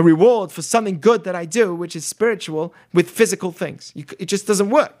 a reward for something good that I do, which is spiritual, with physical things. It just doesn't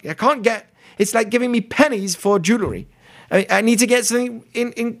work. I can't get. It's like giving me pennies for jewelry. I need to get something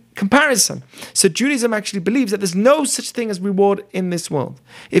in comparison. So Judaism actually believes that there's no such thing as reward in this world.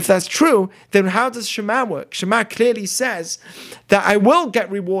 If that's true, then how does Shema work? Shema clearly says that I will get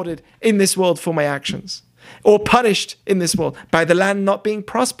rewarded in this world for my actions, or punished in this world by the land not being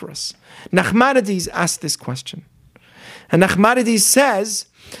prosperous. Nachmanides asked this question. And Nachmanides says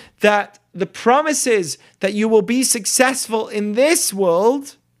that the promises that you will be successful in this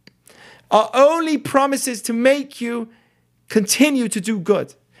world are only promises to make you continue to do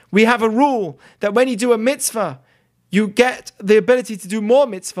good. We have a rule that when you do a mitzvah, you get the ability to do more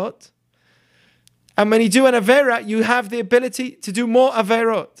mitzvot. And when you do an avera, you have the ability to do more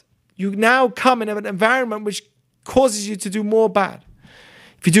averot. You now come in an environment which causes you to do more bad.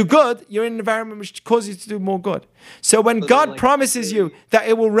 If you do good, you're in an environment which causes you to do more good. So when God promises you that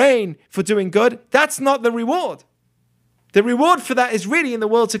it will rain for doing good, that's not the reward. The reward for that is really in the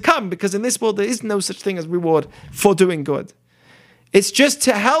world to come, because in this world there is no such thing as reward for doing good. It's just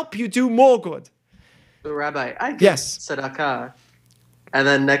to help you do more good. So Rabbi, I give tzedakah, and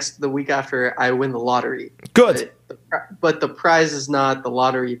then the week after, I win the lottery. Good. But the prize is not the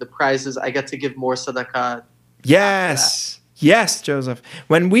lottery. The prize is I get to give more tzedakah. Yes. Yes, Joseph.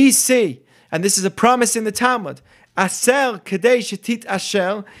 When we see, and this is a promise in the Talmud, Aser kedei shetit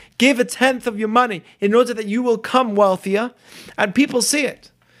asher, give a tenth of your money in order that you will come wealthier, and people see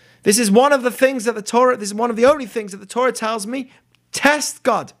it. This is one of the things that the Torah, this is one of the only things that the Torah tells me, test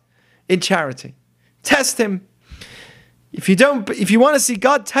God in charity. Test him. If you want to see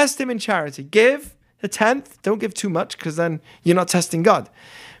God, test him in charity. Give a tenth. Don't give too much, because then you're not testing God,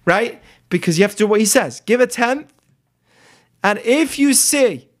 right? Because you have to do what he says. Give a tenth. And if you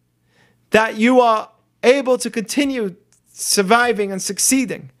see that you are able to continue surviving and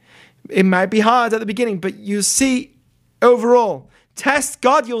succeeding, it might be hard at the beginning, but you see overall, test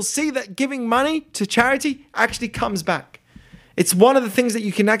God, you'll see that giving money to charity actually comes back. It's one of the things that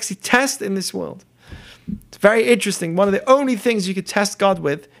you can actually test in this world. It's very interesting. One of the only things you could test God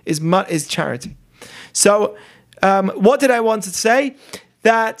with is charity. So what did I want to say?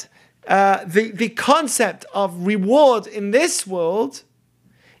 That the concept of reward in this world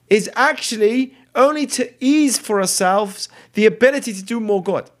is actually only to ease for ourselves the ability to do more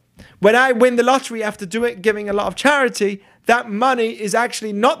good. When I win the lottery after giving a lot of charity, that money is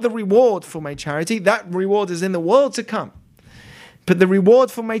actually not the reward for my charity. That reward is in the world to come. But the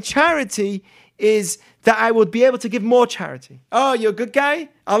reward for my charity is that I would be able to give more charity. Oh, you're a good guy?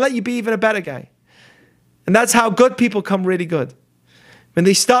 I'll let you be even a better guy. And that's how good people come really good. When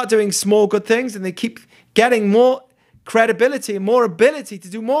they start doing small good things and they keep getting more credibility and more ability to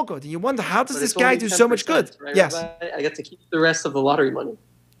do more good. And you wonder, how does this guy do so much good? Right, yes. Rabbi? I get to keep the rest of the lottery money.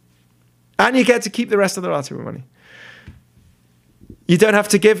 And you get to keep the rest of the lottery money. You don't have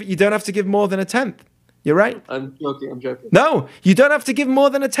to give more than a tenth. You're right. I'm joking. No, you don't have to give more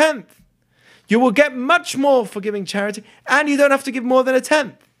than a tenth. You will get much more for giving charity, and you don't have to give more than a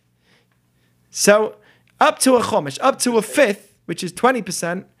tenth. So up to a chomesh, up to a fifth, which is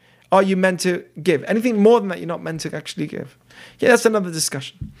 20%, are you meant to give? Anything more than that, you're not meant to actually give. Yeah, that's another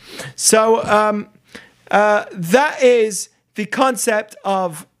discussion. So that is the concept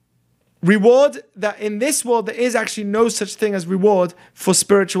of reward, that in this world there is actually no such thing as reward for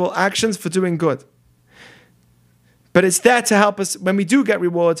spiritual actions, for doing good. But it's there to help us, when we do get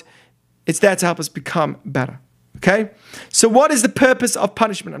reward, it's there to help us become better. Okay? So what is the purpose of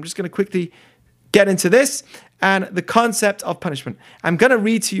punishment? I'm just going to quickly get into this and the concept of punishment. I'm going to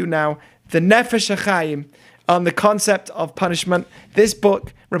read to you now the nefesh hachaim on the concept of punishment. This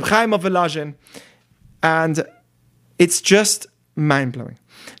book, Rabbi Chaim Vilozhin, and it's just mind-blowing.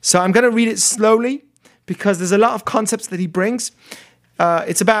 So I'm going to read it slowly because there's a lot of concepts that he brings.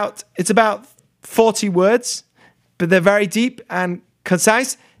 It's about 40 words, but they're very deep and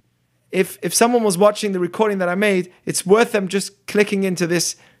concise. If someone was watching the recording that I made, it's worth them just clicking into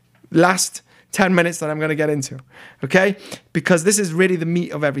this last 10 minutes that I'm going to get into, okay? Because this is really the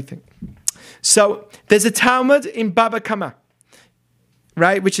meat of everything. So there's a Talmud in Baba Kama,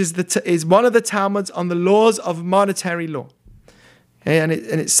 right, which is one of the Talmuds on the laws of monetary law. Okay? And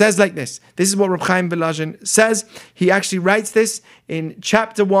it says like this. This is what Rabbi Chaim Vilozhin says. He actually writes this in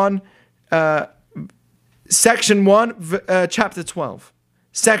chapter 1, section 1, chapter 12.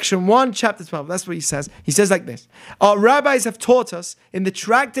 Section 1, chapter 12. That's what he says. He says like this. Our rabbis have taught us in the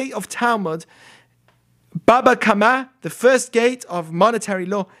tractate of Talmud, Baba Kama, the first gate of monetary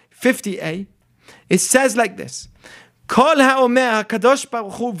law, 50a. It says like this. Kol ha'omer hakadosh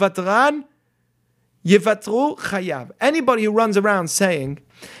baruch hu vatran yivatru chayav. Anybody who runs around saying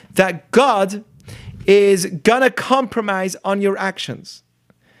that God is gonna compromise on your actions,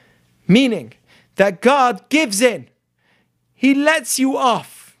 meaning that God gives in. He lets you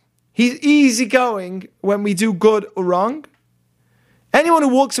off. He's easygoing when we do good or wrong. Anyone who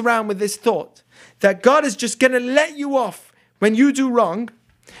walks around with this thought that God is just going to let you off when you do wrong,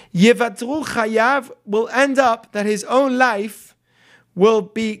 Yevatru Chayav will end up that his own life will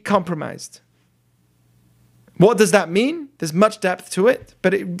be compromised. What does that mean? There's much depth to it,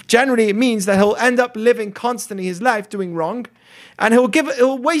 but generally it means that he'll end up living constantly his life doing wrong, and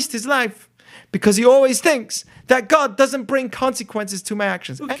he'll waste his life because he always thinks that God doesn't bring consequences to my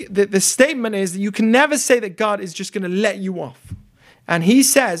actions. The statement is that you can never say that God is just going to let you off. And he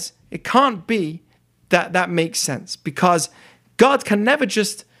says it can't be that makes sense, because God can never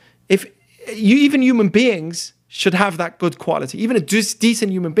just, even human beings should have that good quality. Even a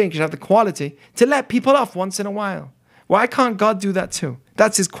decent human being should have the quality to let people off once in a while. Why can't God do that too?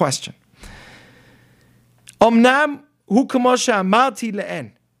 That's his question. Omnam hu kamo she'amarti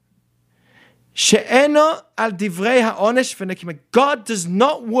le'en. She'eno al divrei ha'onesh v'nekima. God does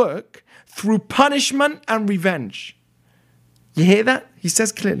not work through punishment and revenge. You hear that? He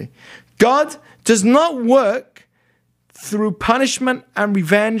says clearly. God does not work through punishment and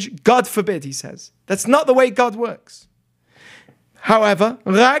revenge. God forbid, he says. That's not the way God works. However,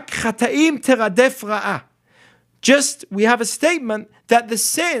 rak chataim teradef ra'ah. Just, we have a statement that the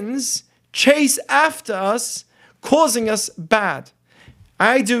sins chase after us, causing us bad.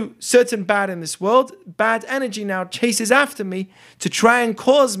 I do certain bad in this world. Bad energy now chases after me to try and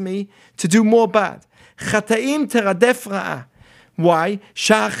cause me to do more bad. Chataim teradef ra'ah. Why?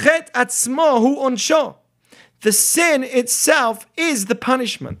 Sha'achet atzmo hu onsho. The sin itself is the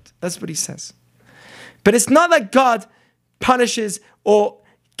punishment. That's what he says. But it's not that God punishes or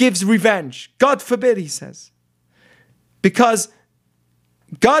gives revenge. God forbid, he says. Because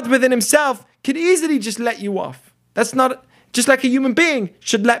God within himself can easily just let you off. That's not, just like a human being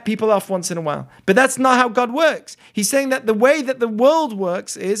should let people off once in a while. But that's not how God works. He's saying that the way that the world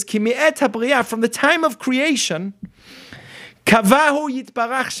works is, from the time of creation, Kavahu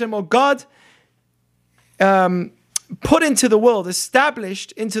yitbarach shemo, God put into the world,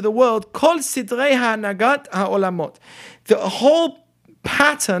 established into the world, kol sidrei ha'anagat ha'olamot, the whole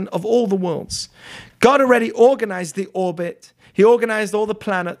pattern of all the worlds. God already organized the orbit. He organized all the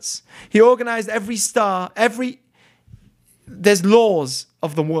planets. He organized every star. There's laws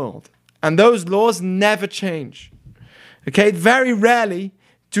of the world, and those laws never change. Okay, very rarely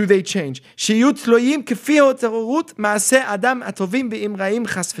do they change.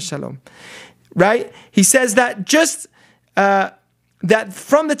 Right? He says that just that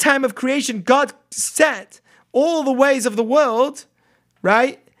from the time of creation, God set all the ways of the world,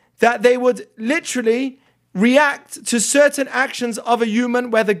 right? That they would literally react to certain actions of a human,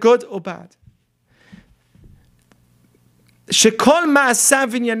 whether good or bad. Every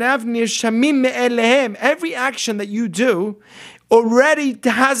action that you do already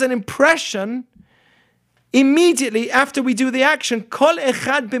has an impression immediately after we do the action.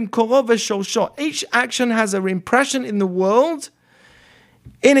 Each action has an impression in the world,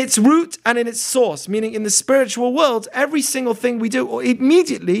 in its root and in its source, meaning in the spiritual world. Every single thing we do, or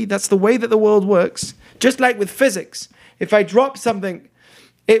immediately, that's the way that the world works. Just like with physics. If I drop something,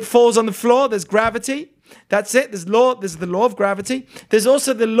 it falls on the floor, there's gravity. That's it. There's the law of gravity. There's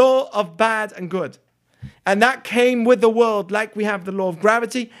also the law of bad and good. And that came with the world, like we have the law of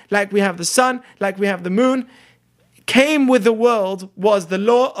gravity, like we have the sun, like we have the moon. Came with the world was the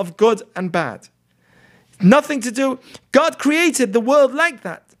law of good and bad. Nothing to do. God created the world like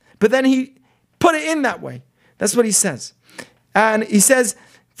that, but then he put it in that way. That's what he says. And he says,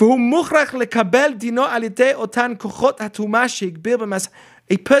 a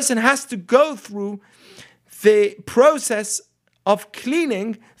person has to go through the process of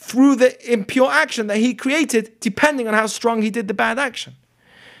cleaning through the impure action that he created, depending on how strong he did the bad action.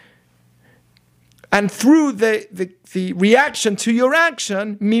 And through the reaction to your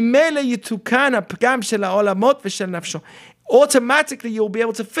action, automatically you'll be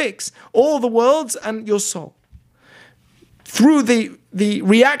able to fix all the worlds and your soul. Through the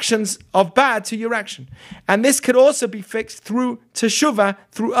reactions of bad to your action. And this could also be fixed through teshuva,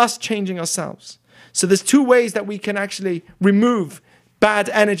 through us changing ourselves. So there's two ways that we can actually remove bad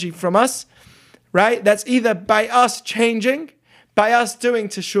energy from us, right? That's either by us changing, by us doing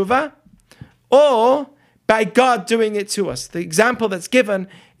teshuva, or by God doing it to us. The example that's given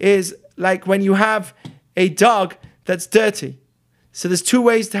is like when you have a dog that's dirty. So there's two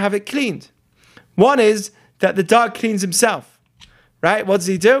ways to have it cleaned. One is that the dog cleans himself, right? What does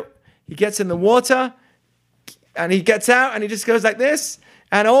he do? He gets in the water and he gets out and he just goes like this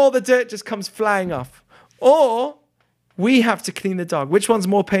and all the dirt just comes flying off. Or we have to clean the dog. Which one's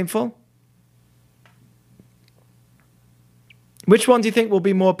more painful? Which one do you think will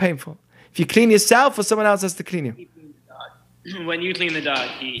be more painful? If you clean yourself or someone else has to clean you? When you clean the dog,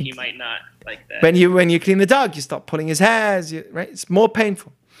 he might not like that. When you clean the dog, you start pulling his hairs, right? It's more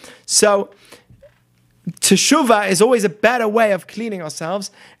painful. So teshuva is always a better way of cleaning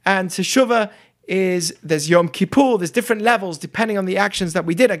ourselves. And teshuva there's Yom Kippur, there's different levels depending on the actions that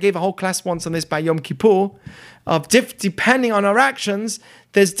we did. I gave a whole class once on this by Yom Kippur. Depending on our actions,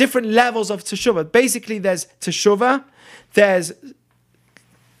 there's different levels of teshuva. Basically, there's teshuva, there's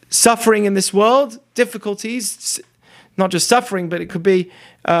suffering in this world, difficulties, not just suffering, but it could be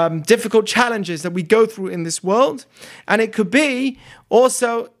difficult challenges that we go through in this world. And it could be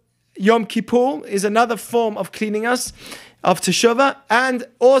also Yom Kippur is another form of cleaning us, of teshuva, and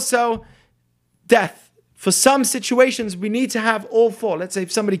also death. For some situations, we need to have all four. Let's say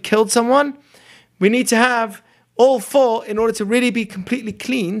if somebody killed someone, we need to have all four in order to really be completely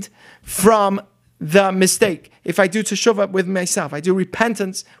cleaned from the mistake. If I do teshuva with myself, I do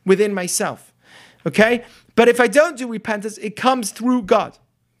repentance within myself. Okay? But if I don't do repentance, it comes through God.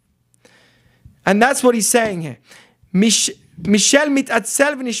 And that's what he's saying here. He says,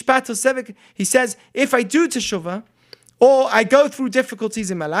 if I do teshuva, or I go through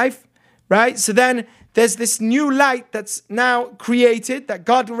difficulties in my life, right? So then there's this new light that's now created, that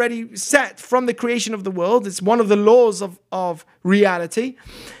God already set from the creation of the world. It's one of the laws of reality,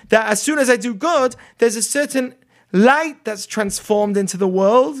 that as soon as I do good, there's a certain light that's transformed into the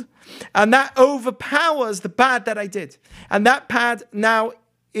world, and that overpowers the bad that I did. And that bad now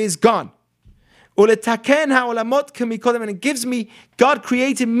is gone. And it gives me, God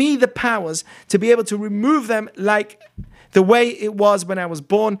created me the powers to be able to remove them like the way it was when I was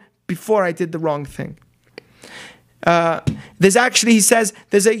born, before I did the wrong thing. There's actually, he says,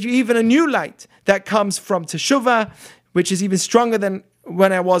 there's even a new light that comes from teshuva, which is even stronger than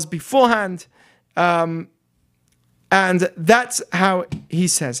when I was beforehand. And that's how he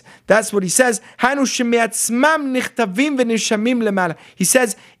says. That's what he says. He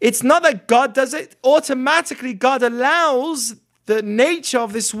says, it's not that God does it. Automatically, God allows the nature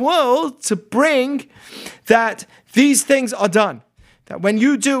of this world to bring that these things are done. That when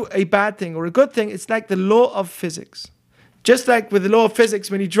you do a bad thing or a good thing, it's like the law of physics. Just like with the law of physics,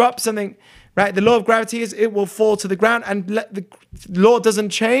 when you drop something, right, the law of gravity is it will fall to the ground, and the law doesn't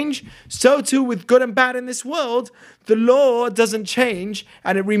change. So too with good and bad in this world, the law doesn't change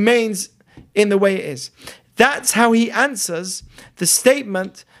and it remains in the way it is. That's how he answers the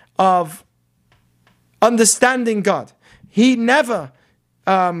statement of understanding God. He never,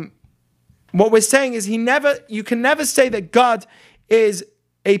 what we're saying is you can never say that God is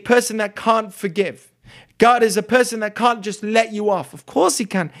a person that can't forgive. God is a person that can't just let you off. Of course he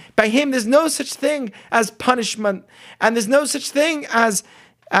can. By him, there's no such thing as punishment, and there's no such thing as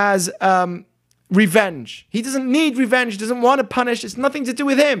revenge. He doesn't need revenge, doesn't want to punish. It's nothing to do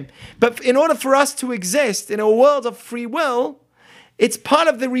with him. But in order for us to exist in a world of free will, it's part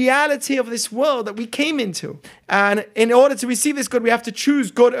of the reality of this world that we came into. And in order to receive this good, we have to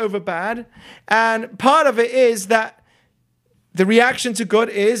choose good over bad. And part of it is that the reaction to good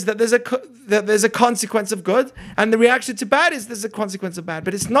is that there's a consequence of good, and the reaction to bad is there's a consequence of bad.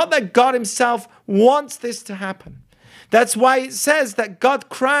 But it's not that God himself wants this to happen. That's why it says that God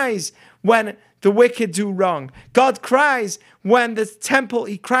cries when the wicked do wrong. God cries when the temple,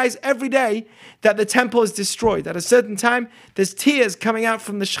 he cries every day that the temple is destroyed. At a certain time, there's tears coming out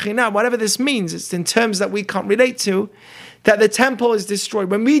from the Shekhinah. Whatever this means, it's in terms that we can't relate to, that the temple is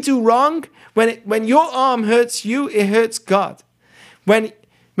destroyed. When we do wrong, when your arm hurts you, it hurts God. When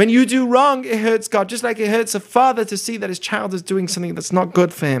you do wrong, it hurts God. Just like it hurts a father to see that his child is doing something that's not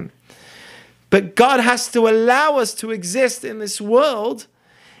good for him. But God has to allow us to exist in this world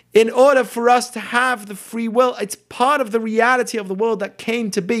in order for us to have the free will. It's part of the reality of the world that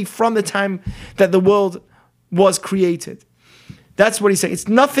came to be from the time that the world was created. That's what he's saying. It's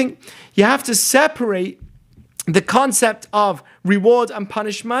nothing. You have to separate the concept of reward and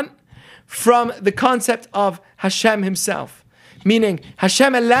punishment from the concept of Hashem himself. Meaning,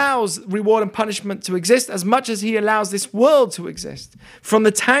 Hashem allows reward and punishment to exist as much as he allows this world to exist. From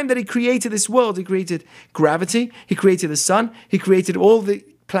the time that he created this world, he created gravity, he created the sun, he created all the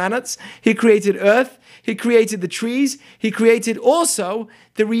planets, he created earth, he created the trees, he created also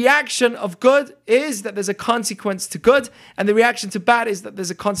the reaction of good is that there's a consequence to good, and the reaction to bad is that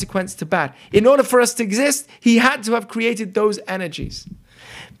there's a consequence to bad. In order for us to exist, he had to have created those energies.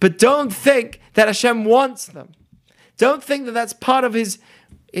 But don't think that Hashem wants them. Don't think that that's part of his.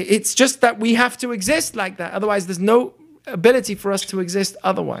 It's just that we have to exist like that. Otherwise, there's no ability for us to exist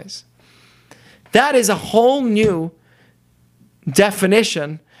otherwise. That is a whole new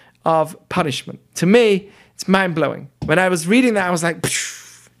definition of punishment. To me, It's mind-blowing. When I was reading that, I was like,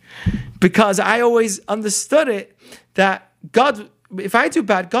 phew, because I always understood it that God, if I do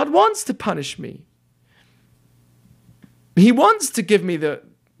bad, God wants to punish me. He wants to give me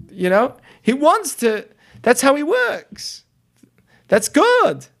he wants to, that's how he works. That's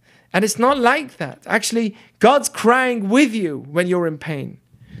good. And it's not like that. Actually, God's crying with you when you're in pain.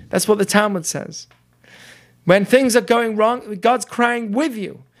 That's what the Talmud says. When things are going wrong, God's crying with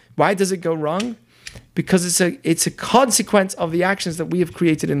you. Why does it go wrong? Because it's a consequence of the actions that we have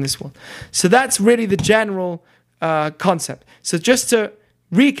created in this world. So that's really the general concept. So just to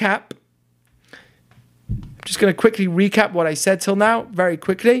recap, I'm just going to quickly recap what I said till now, very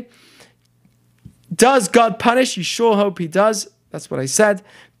quickly. Does God punish? You sure hope he does. That's what I said.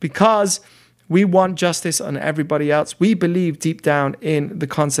 Because we want justice on everybody else. We believe deep down in the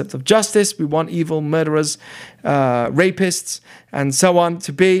concept of justice. We want evil murderers, rapists, and so on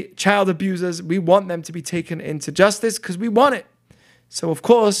to be child abusers. We want them to be taken into justice because we want it. So, of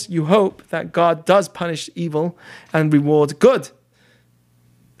course, you hope that God does punish evil and reward good.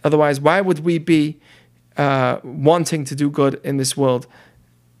 Otherwise, why would we be wanting to do good in this world?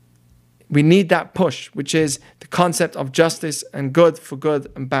 We need that push, which is the concept of justice and good for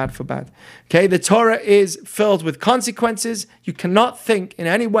good and bad for bad. Okay, the Torah is filled with consequences. You cannot think in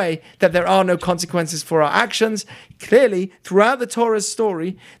any way that there are no consequences for our actions. Clearly, throughout the Torah's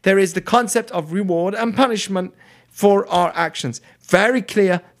story, there is the concept of reward and punishment for our actions. Very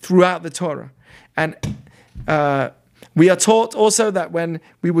clear throughout the Torah. And we are taught also that when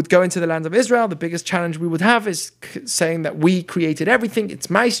we would go into the land of Israel, the biggest challenge we would have is saying that we created everything. It's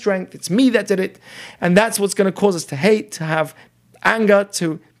my strength. It's me that did it. And that's what's going to cause us to hate, to have anger,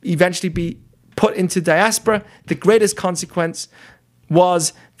 to eventually be put into diaspora. The greatest consequence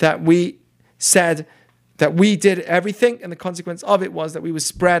was that we said that we did everything. And the consequence of it was that we were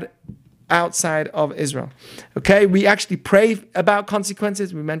spread outside of Israel. Okay, we actually pray about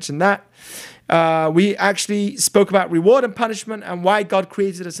consequences. We mentioned that. We actually spoke about reward and punishment and why God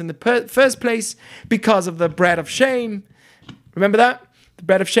created us in the first place, because of the bread of shame. Remember that? The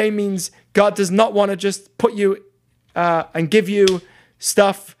bread of shame means God does not want to just put you and give you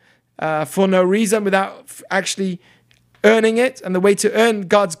stuff for no reason without actually earning it. And the way to earn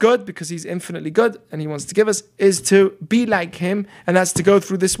God's good, because he's infinitely good and he wants to give us, is to be like him. And that's to go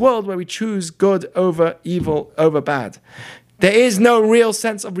through this world where we choose good over evil, over bad. There is no real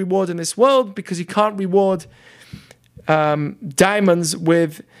sense of reward in this world because you can't reward diamonds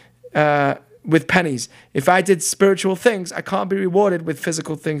with pennies. If I did spiritual things, I can't be rewarded with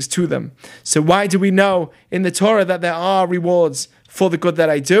physical things to them. So why do we know in the Torah that there are rewards for the good that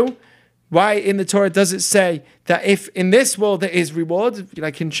I do? Why in the Torah does it say that if in this world there is reward,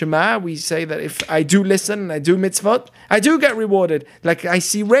 like in Shema, we say that if I do listen and I do mitzvot, I do get rewarded. Like I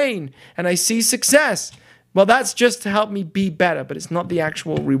see rain and I see success. Well, that's just to help me be better, but it's not the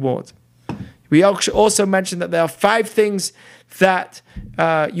actual reward. We also mentioned that there are 5 things that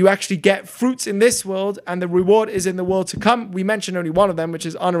you actually get fruits in this world, and the reward is in the world to come. We mentioned only one of them, which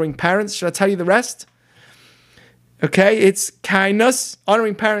is honoring parents. Should I tell you the rest? Okay, it's kindness,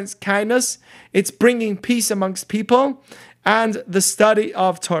 honoring parents, kindness. It's bringing peace amongst people, and the study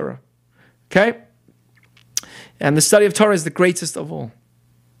of Torah. Okay? And the study of Torah is the greatest of all.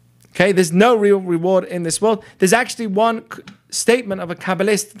 Okay, there's no real reward in this world. There's actually one statement of a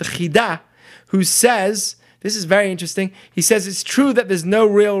Kabbalist, the Chidah, who says, this is very interesting, he says it's true that there's no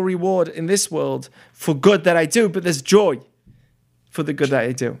real reward in this world for good that I do, but there's joy for the good that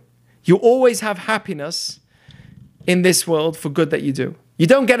I do. You always have happiness in this world for good that you do. You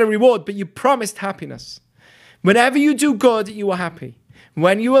don't get a reward, but you promised happiness. Whenever you do good, you are happy.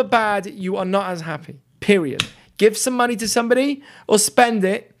 When you are bad, you are not as happy, period. Give some money to somebody or spend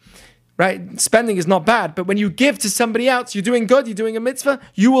it. Right? Spending is not bad, but when you give to somebody else, you're doing good, you're doing a mitzvah,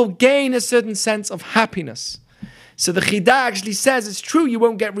 you will gain a certain sense of happiness. So the Chidah actually says it's true, you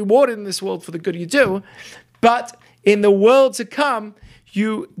won't get rewarded in this world for the good you do, but in the world to come,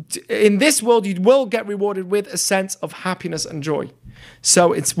 in this world, you will get rewarded with a sense of happiness and joy.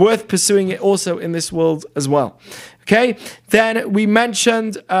 So it's worth pursuing it also in this world as well. Okay? Then we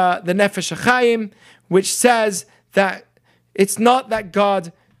mentioned the nefesh hachaim, which says that it's not that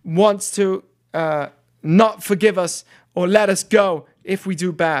God wants to not forgive us or let us go if we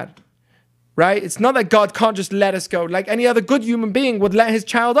do bad, right? It's not that God can't just let us go. Like any other good human being would let his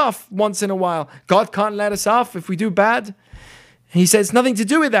child off once in a while. God can't let us off if we do bad. He says it's nothing to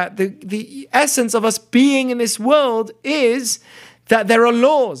do with that. The essence of us being in this world is that there are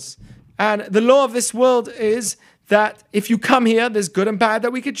laws. And the law of this world is that if you come here, there's good and bad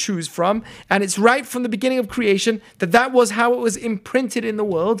that we could choose from. And it's right from the beginning of creation that was how it was imprinted in the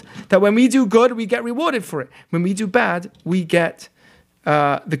world, that when we do good, we get rewarded for it. When we do bad, we get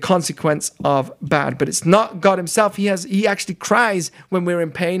the consequence of bad. But it's not God himself. He actually cries when we're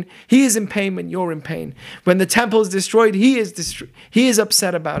in pain. He is in pain when you're in pain. When the temple is destroyed, he is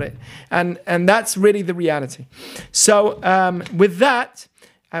upset about it. And that's really the reality. So with that,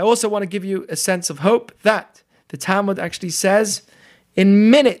 I also want to give you a sense of hope that the Talmud actually says in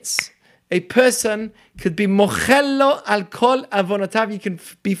minutes, a person could be mochello al kol avonotav. You can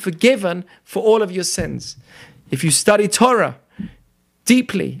be forgiven for all of your sins. If you study Torah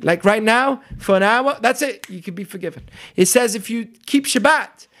deeply, like right now, for an hour, that's it. You can be forgiven. It says if you keep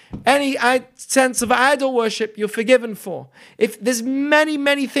Shabbat, any sense of idol worship, you're forgiven for. If there's many,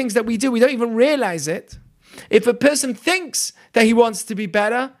 many things that we do, we don't even realize it. If a person thinks that he wants to be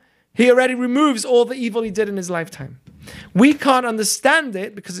better, he already removes all the evil he did in his lifetime. We can't understand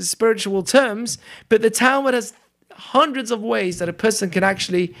it because it's spiritual terms, but the Talmud has hundreds of ways that a person can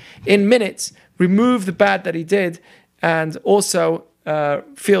actually, in minutes, remove the bad that he did and also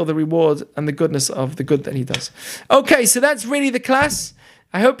feel the reward and the goodness of the good that he does. Okay, so that's really the class.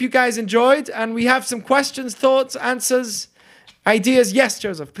 I hope you guys enjoyed, and we have some questions, thoughts, answers, ideas. Yes,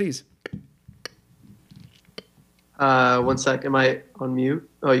 Joseph, please. 1 sec. Am I on mute?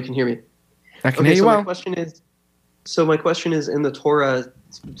 Oh, you can hear me. I can hear you well. My question is in the Torah,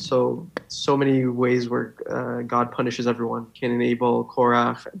 so many ways where God punishes everyone. Cain and Abel,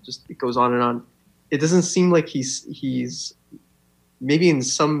 Korach, just it goes on and on. It doesn't seem like he's maybe in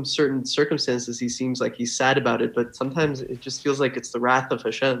some certain circumstances he seems like he's sad about it, but sometimes it just feels like it's the wrath of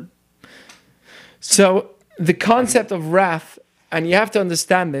Hashem. So the concept of wrath, and you have to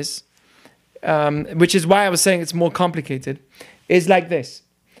understand this, which is why I was saying it's more complicated, is like this.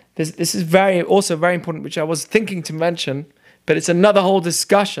 This is also very important, which I was thinking to mention, but it's another whole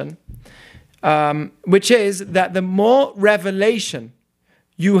discussion, which is that the more revelation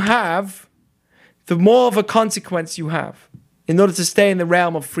you have, the more of a consequence you have in order to stay in the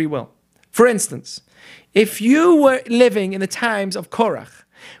realm of free will. For instance, if you were living in the times of Korach,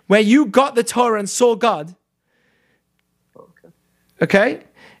 where you got the Torah and saw God, okay,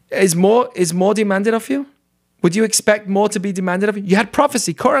 is more demanded of you? Would you expect more to be demanded of you? You had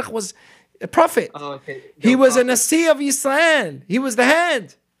prophecy. Korach was a prophet. Oh, okay. He was a Nasi of Israel. He was the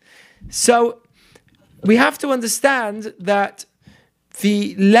head. So we have to understand that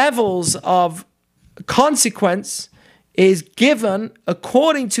the levels of consequence is given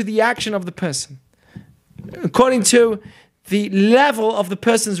according to the action of the person, according to the level of the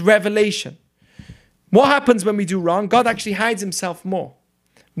person's revelation. What happens when we do wrong? God actually hides himself more.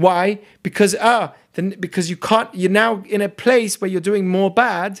 Why? Because you're now in a place where you're doing more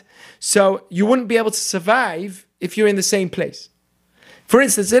bad, so you wouldn't be able to survive if you're in the same place. For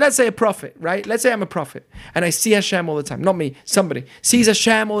instance, let's say a prophet, right? Let's say I'm a prophet and I see Hashem all the time. Not me, somebody sees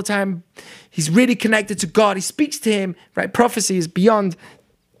Hashem all the time. He's really connected to God. He speaks to him, right? Prophecy is beyond,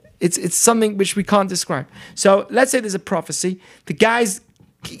 it's something which we can't describe. So let's say there's a prophecy. The guy's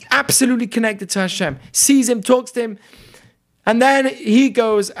absolutely connected to Hashem, sees him, talks to him, and then he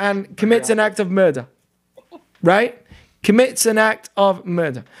goes and commits an act of murder, right? Commits an act of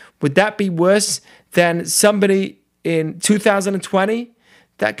murder. Would that be worse than somebody in 2020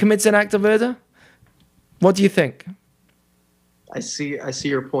 that commits an act of murder? What do you think? I see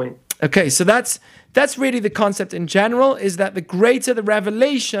your point. Okay, so that's really the concept in general, is that the greater the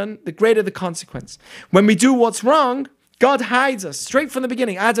revelation, the greater the consequence. When we do what's wrong, God hides us. Straight from the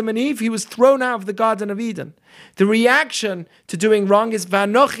beginning, Adam and Eve, he was thrown out of the Garden of Eden. The reaction to doing wrong is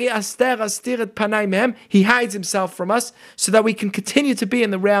Vanochi aster astiret panai mehem. He hides himself from us so that we can continue to be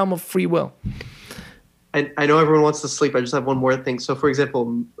in the realm of free will. I know everyone wants to sleep. I just have one more thing. So, for example,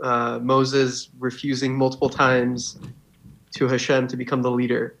 Moses refusing multiple times to Hashem to become the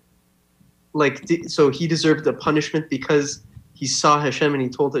leader. So he deserved a punishment because he saw Hashem and he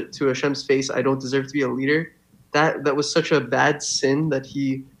told it to Hashem's face, I don't deserve to be a leader. That was such a bad sin that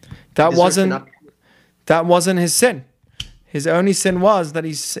he... That wasn't his sin. His only sin was that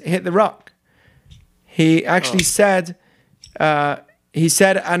he hit the rock. He actually said... He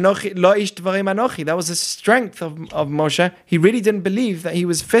said, "Anochi lo ish dvarim anochi." That was the strength of Moshe. He really didn't believe that he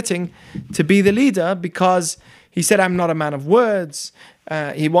was fitting to be the leader because he said, "I'm not a man of words."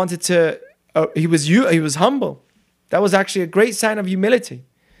 He wanted to. He was humble. That was actually a great sign of humility.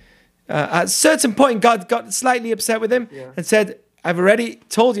 At a certain point, God got slightly upset with him and said, "I've already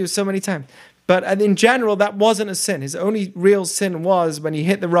told you so many times." But in general, that wasn't a sin. His only real sin was when he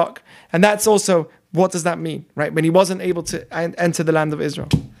hit the rock, and that's also. What does that mean, right? When he wasn't able to enter the land of Israel.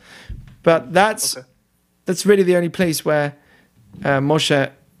 But that's That's really the only place where Moshe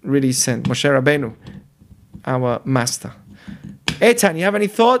really sinned. Moshe Rabbeinu, our master. Eitan, you have any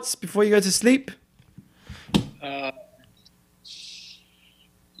thoughts before you go to sleep?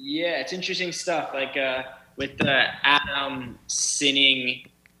 Yeah, it's interesting stuff. Like with Adam sinning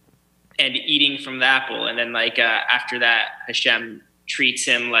and eating from the apple, and then like after that, Hashem treats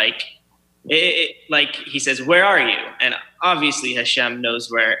him like like he says, "Where are you?" And obviously Hashem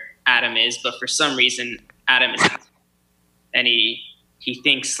knows where Adam is, but for some reason Adam is, and he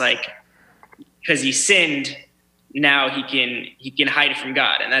thinks like because he sinned, now he can hide from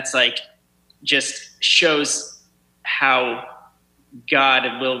God, and that's like just shows how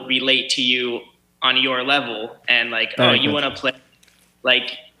God will relate to you on your level, and like, oh, you want to play,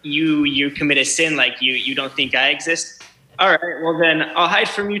 like you commit a sin, like you don't think I exist. All right, well then I'll hide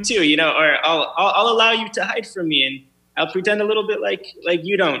from you too, or I'll allow you to hide from me, and I'll pretend a little bit like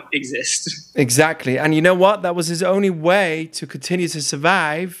you don't exist. Exactly, and you know what? That was his only way to continue to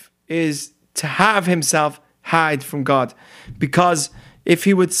survive, is to have himself hide from God, because if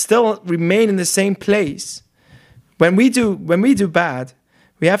he would still remain in the same place. When we do bad,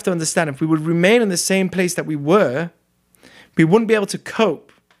 we have to understand, if we would remain in the same place that we were, we wouldn't be able to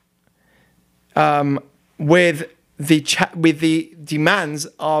cope with the demands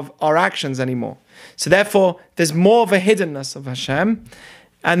of our actions anymore. So therefore, there's more of a hiddenness of Hashem.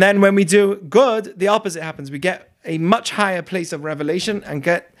 And then when we do good, the opposite happens. We get a much higher place of revelation and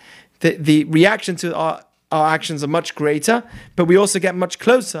get the reaction to our actions are much greater, but we also get much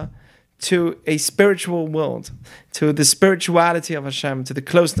closer to a spiritual world, to the spirituality of Hashem, to the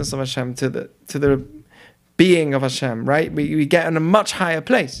closeness of Hashem, to the being of Hashem, right? We get in a much higher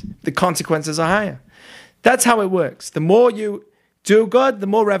place. The consequences are higher. That's how it works. The more you do good, the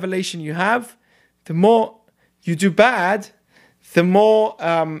more revelation you have. The more you do bad, the more,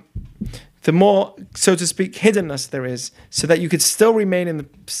 so to speak, hiddenness there is, so that you could still remain in the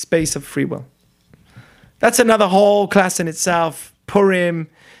space of free will. That's another whole class in itself. Purim,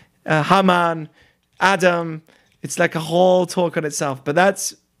 Haman, Adam, it's like a whole talk on itself. But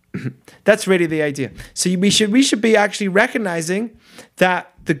that's really the idea. So we should be actually recognizing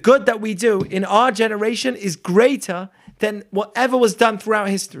that the good that we do in our generation is greater than whatever was done throughout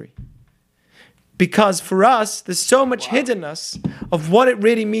history. Because for us, there's so much hiddenness of what it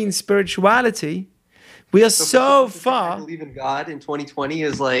really means, spirituality. We are so far. I believe in God in 2020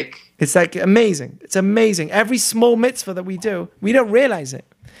 is like... It's like amazing. It's amazing. Every small mitzvah that we do, we don't realize it.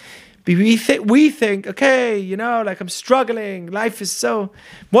 We think, okay, like I'm struggling. Life is so...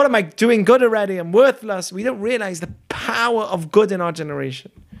 What am I doing good already? I'm worthless. We don't realize the power of good in our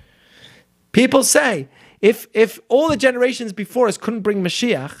generation. People say, if all the generations before us couldn't bring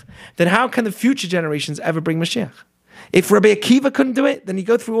Mashiach, then how can the future generations ever bring Mashiach? If Rabbi Akiva couldn't do it, then you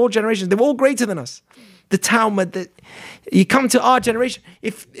go through all generations. They're all greater than us. The Talmud, you come to our generation.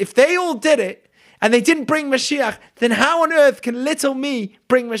 If they all did it and they didn't bring Mashiach, then how on earth can little me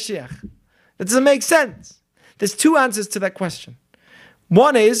bring Mashiach? That doesn't make sense. There's two answers to that question.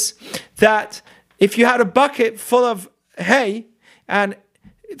 One is that if you had a bucket full of hay and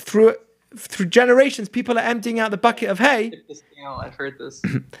through generations people are emptying out the bucket of hay, I've heard this.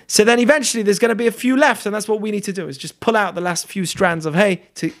 So then eventually there's going to be a few left, and that's what we need to do, is just pull out the last few strands of hay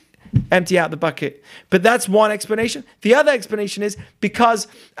to empty out the bucket. But that's one explanation. The other explanation is because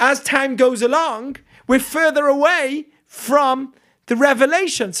as time goes along, we're further away from the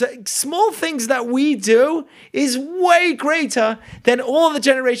revelation. So small things that we do is way greater than all the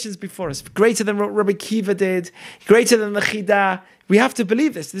generations before us. Greater than what Rabbi Akiva did, greater than the Chidah. We have to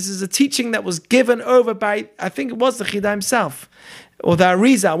believe this. This is a teaching that was given over by, I think it was the Chidah himself, or the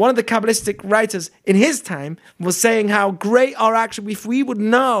Arizal, one of the Kabbalistic writers in his time, was saying how great our action, if we would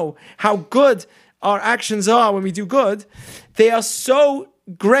know how good our actions are when we do good, they are so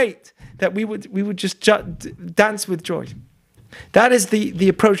great that we would just dance with joy. That is the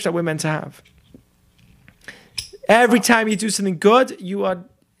approach that we're meant to have. Every time you do something good, you are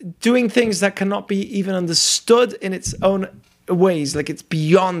doing things that cannot be even understood in its own ways. Like it's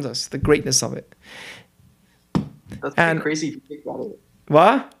beyond us, the greatness of it. That's pretty crazy if you think about it.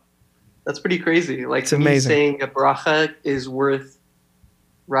 What? That's pretty crazy. Like it's amazing. Saying a bracha is worth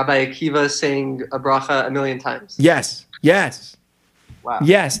Rabbi Akiva saying a bracha 1,000,000 times. Yes. Wow.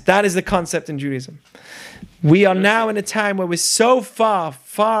 Yes, that is the concept in Judaism. We are now in a time where we're so far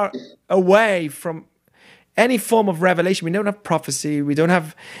away from any form of revelation. We don't have prophecy. We don't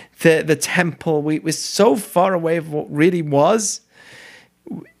have the temple. We're so far away from what really was.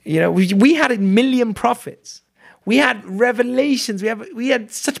 We had 1,000,000 prophets. We had revelations. We had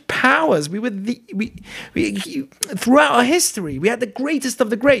such powers. We were throughout our history. We had the greatest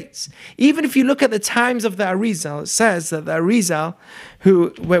of the greats. Even if you look at the times of the Arizal, it says that the Arizal,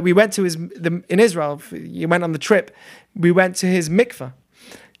 where we went to in Israel, you went on the trip. We went to his mikveh,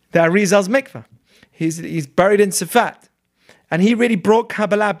 the Arizal's mikveh. He's buried in Safat, and he really brought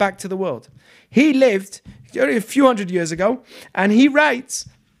Kabbalah back to the world. He lived only a few hundred years ago, and he writes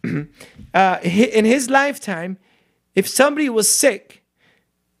in his lifetime, if somebody was sick,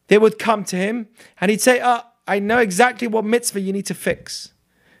 they would come to him and he'd say, I know exactly what mitzvah you need to fix.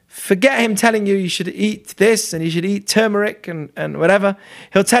 Forget him telling you should eat this and you should eat turmeric and whatever.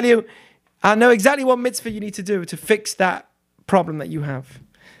 He'll tell you, I know exactly what mitzvah you need to do to fix that problem that you have.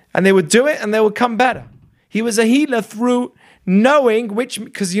 And they would do it and they would come better. He was a healer through knowing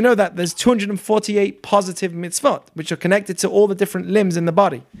because you know that there's 248 positive mitzvot, which are connected to all the different limbs in the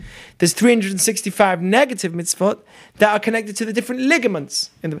body. There's 365 negative mitzvot that are connected to the different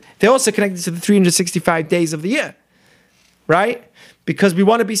ligaments. They're also connected to the 365 days of the year, right? Because we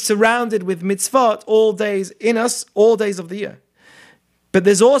want to be surrounded with mitzvot all days in us, all days of the year. But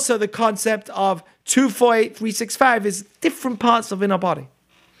there's also the concept of 248, 365 is different parts in our body.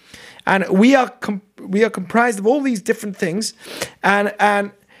 And we are comprised of all these different things,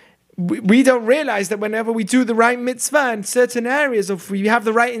 and we don't realize that whenever we do the right mitzvah in certain areas, or if we have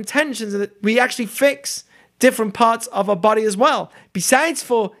the right intentions, that we actually fix different parts of our body as well. Besides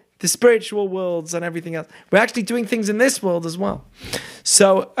for the spiritual worlds and everything else, we're actually doing things in this world as well.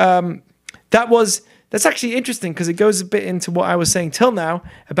 So that's actually interesting because it goes a bit into what I was saying till now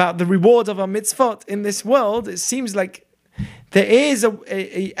about the reward of our mitzvot in this world. It seems like there is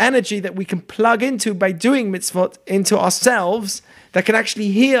a energy that we can plug into by doing mitzvot into ourselves that can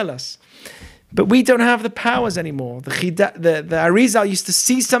actually heal us. But we don't have the powers anymore. The Arizal used to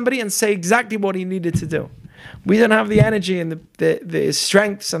see somebody and say exactly what he needed to do. We don't have the energy and the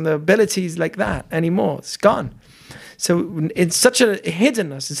strengths and the abilities like that anymore. It's gone. So in such a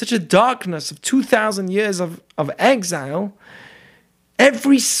hiddenness, in such a darkness of 2,000 years of exile,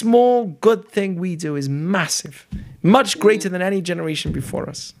 every small good thing we do is massive, much greater than any generation before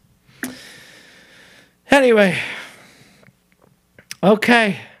us. Anyway,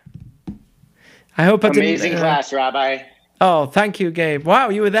 okay. I hope I didn't... Amazing class, Rabbi. Oh, thank you, Gabe. Wow,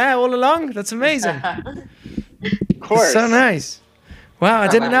 you were there all along? That's amazing. Of course. That's so nice. Wow, I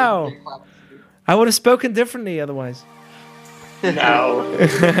didn't know. I would have spoken differently otherwise. No.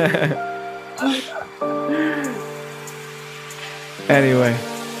 Anyway.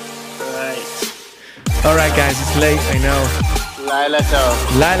 All right, guys, it's late, I know. Laila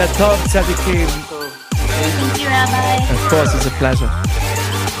Tov. Laila Tov, Tzadikim. Thank you, Rabbi. Of course, it's a pleasure.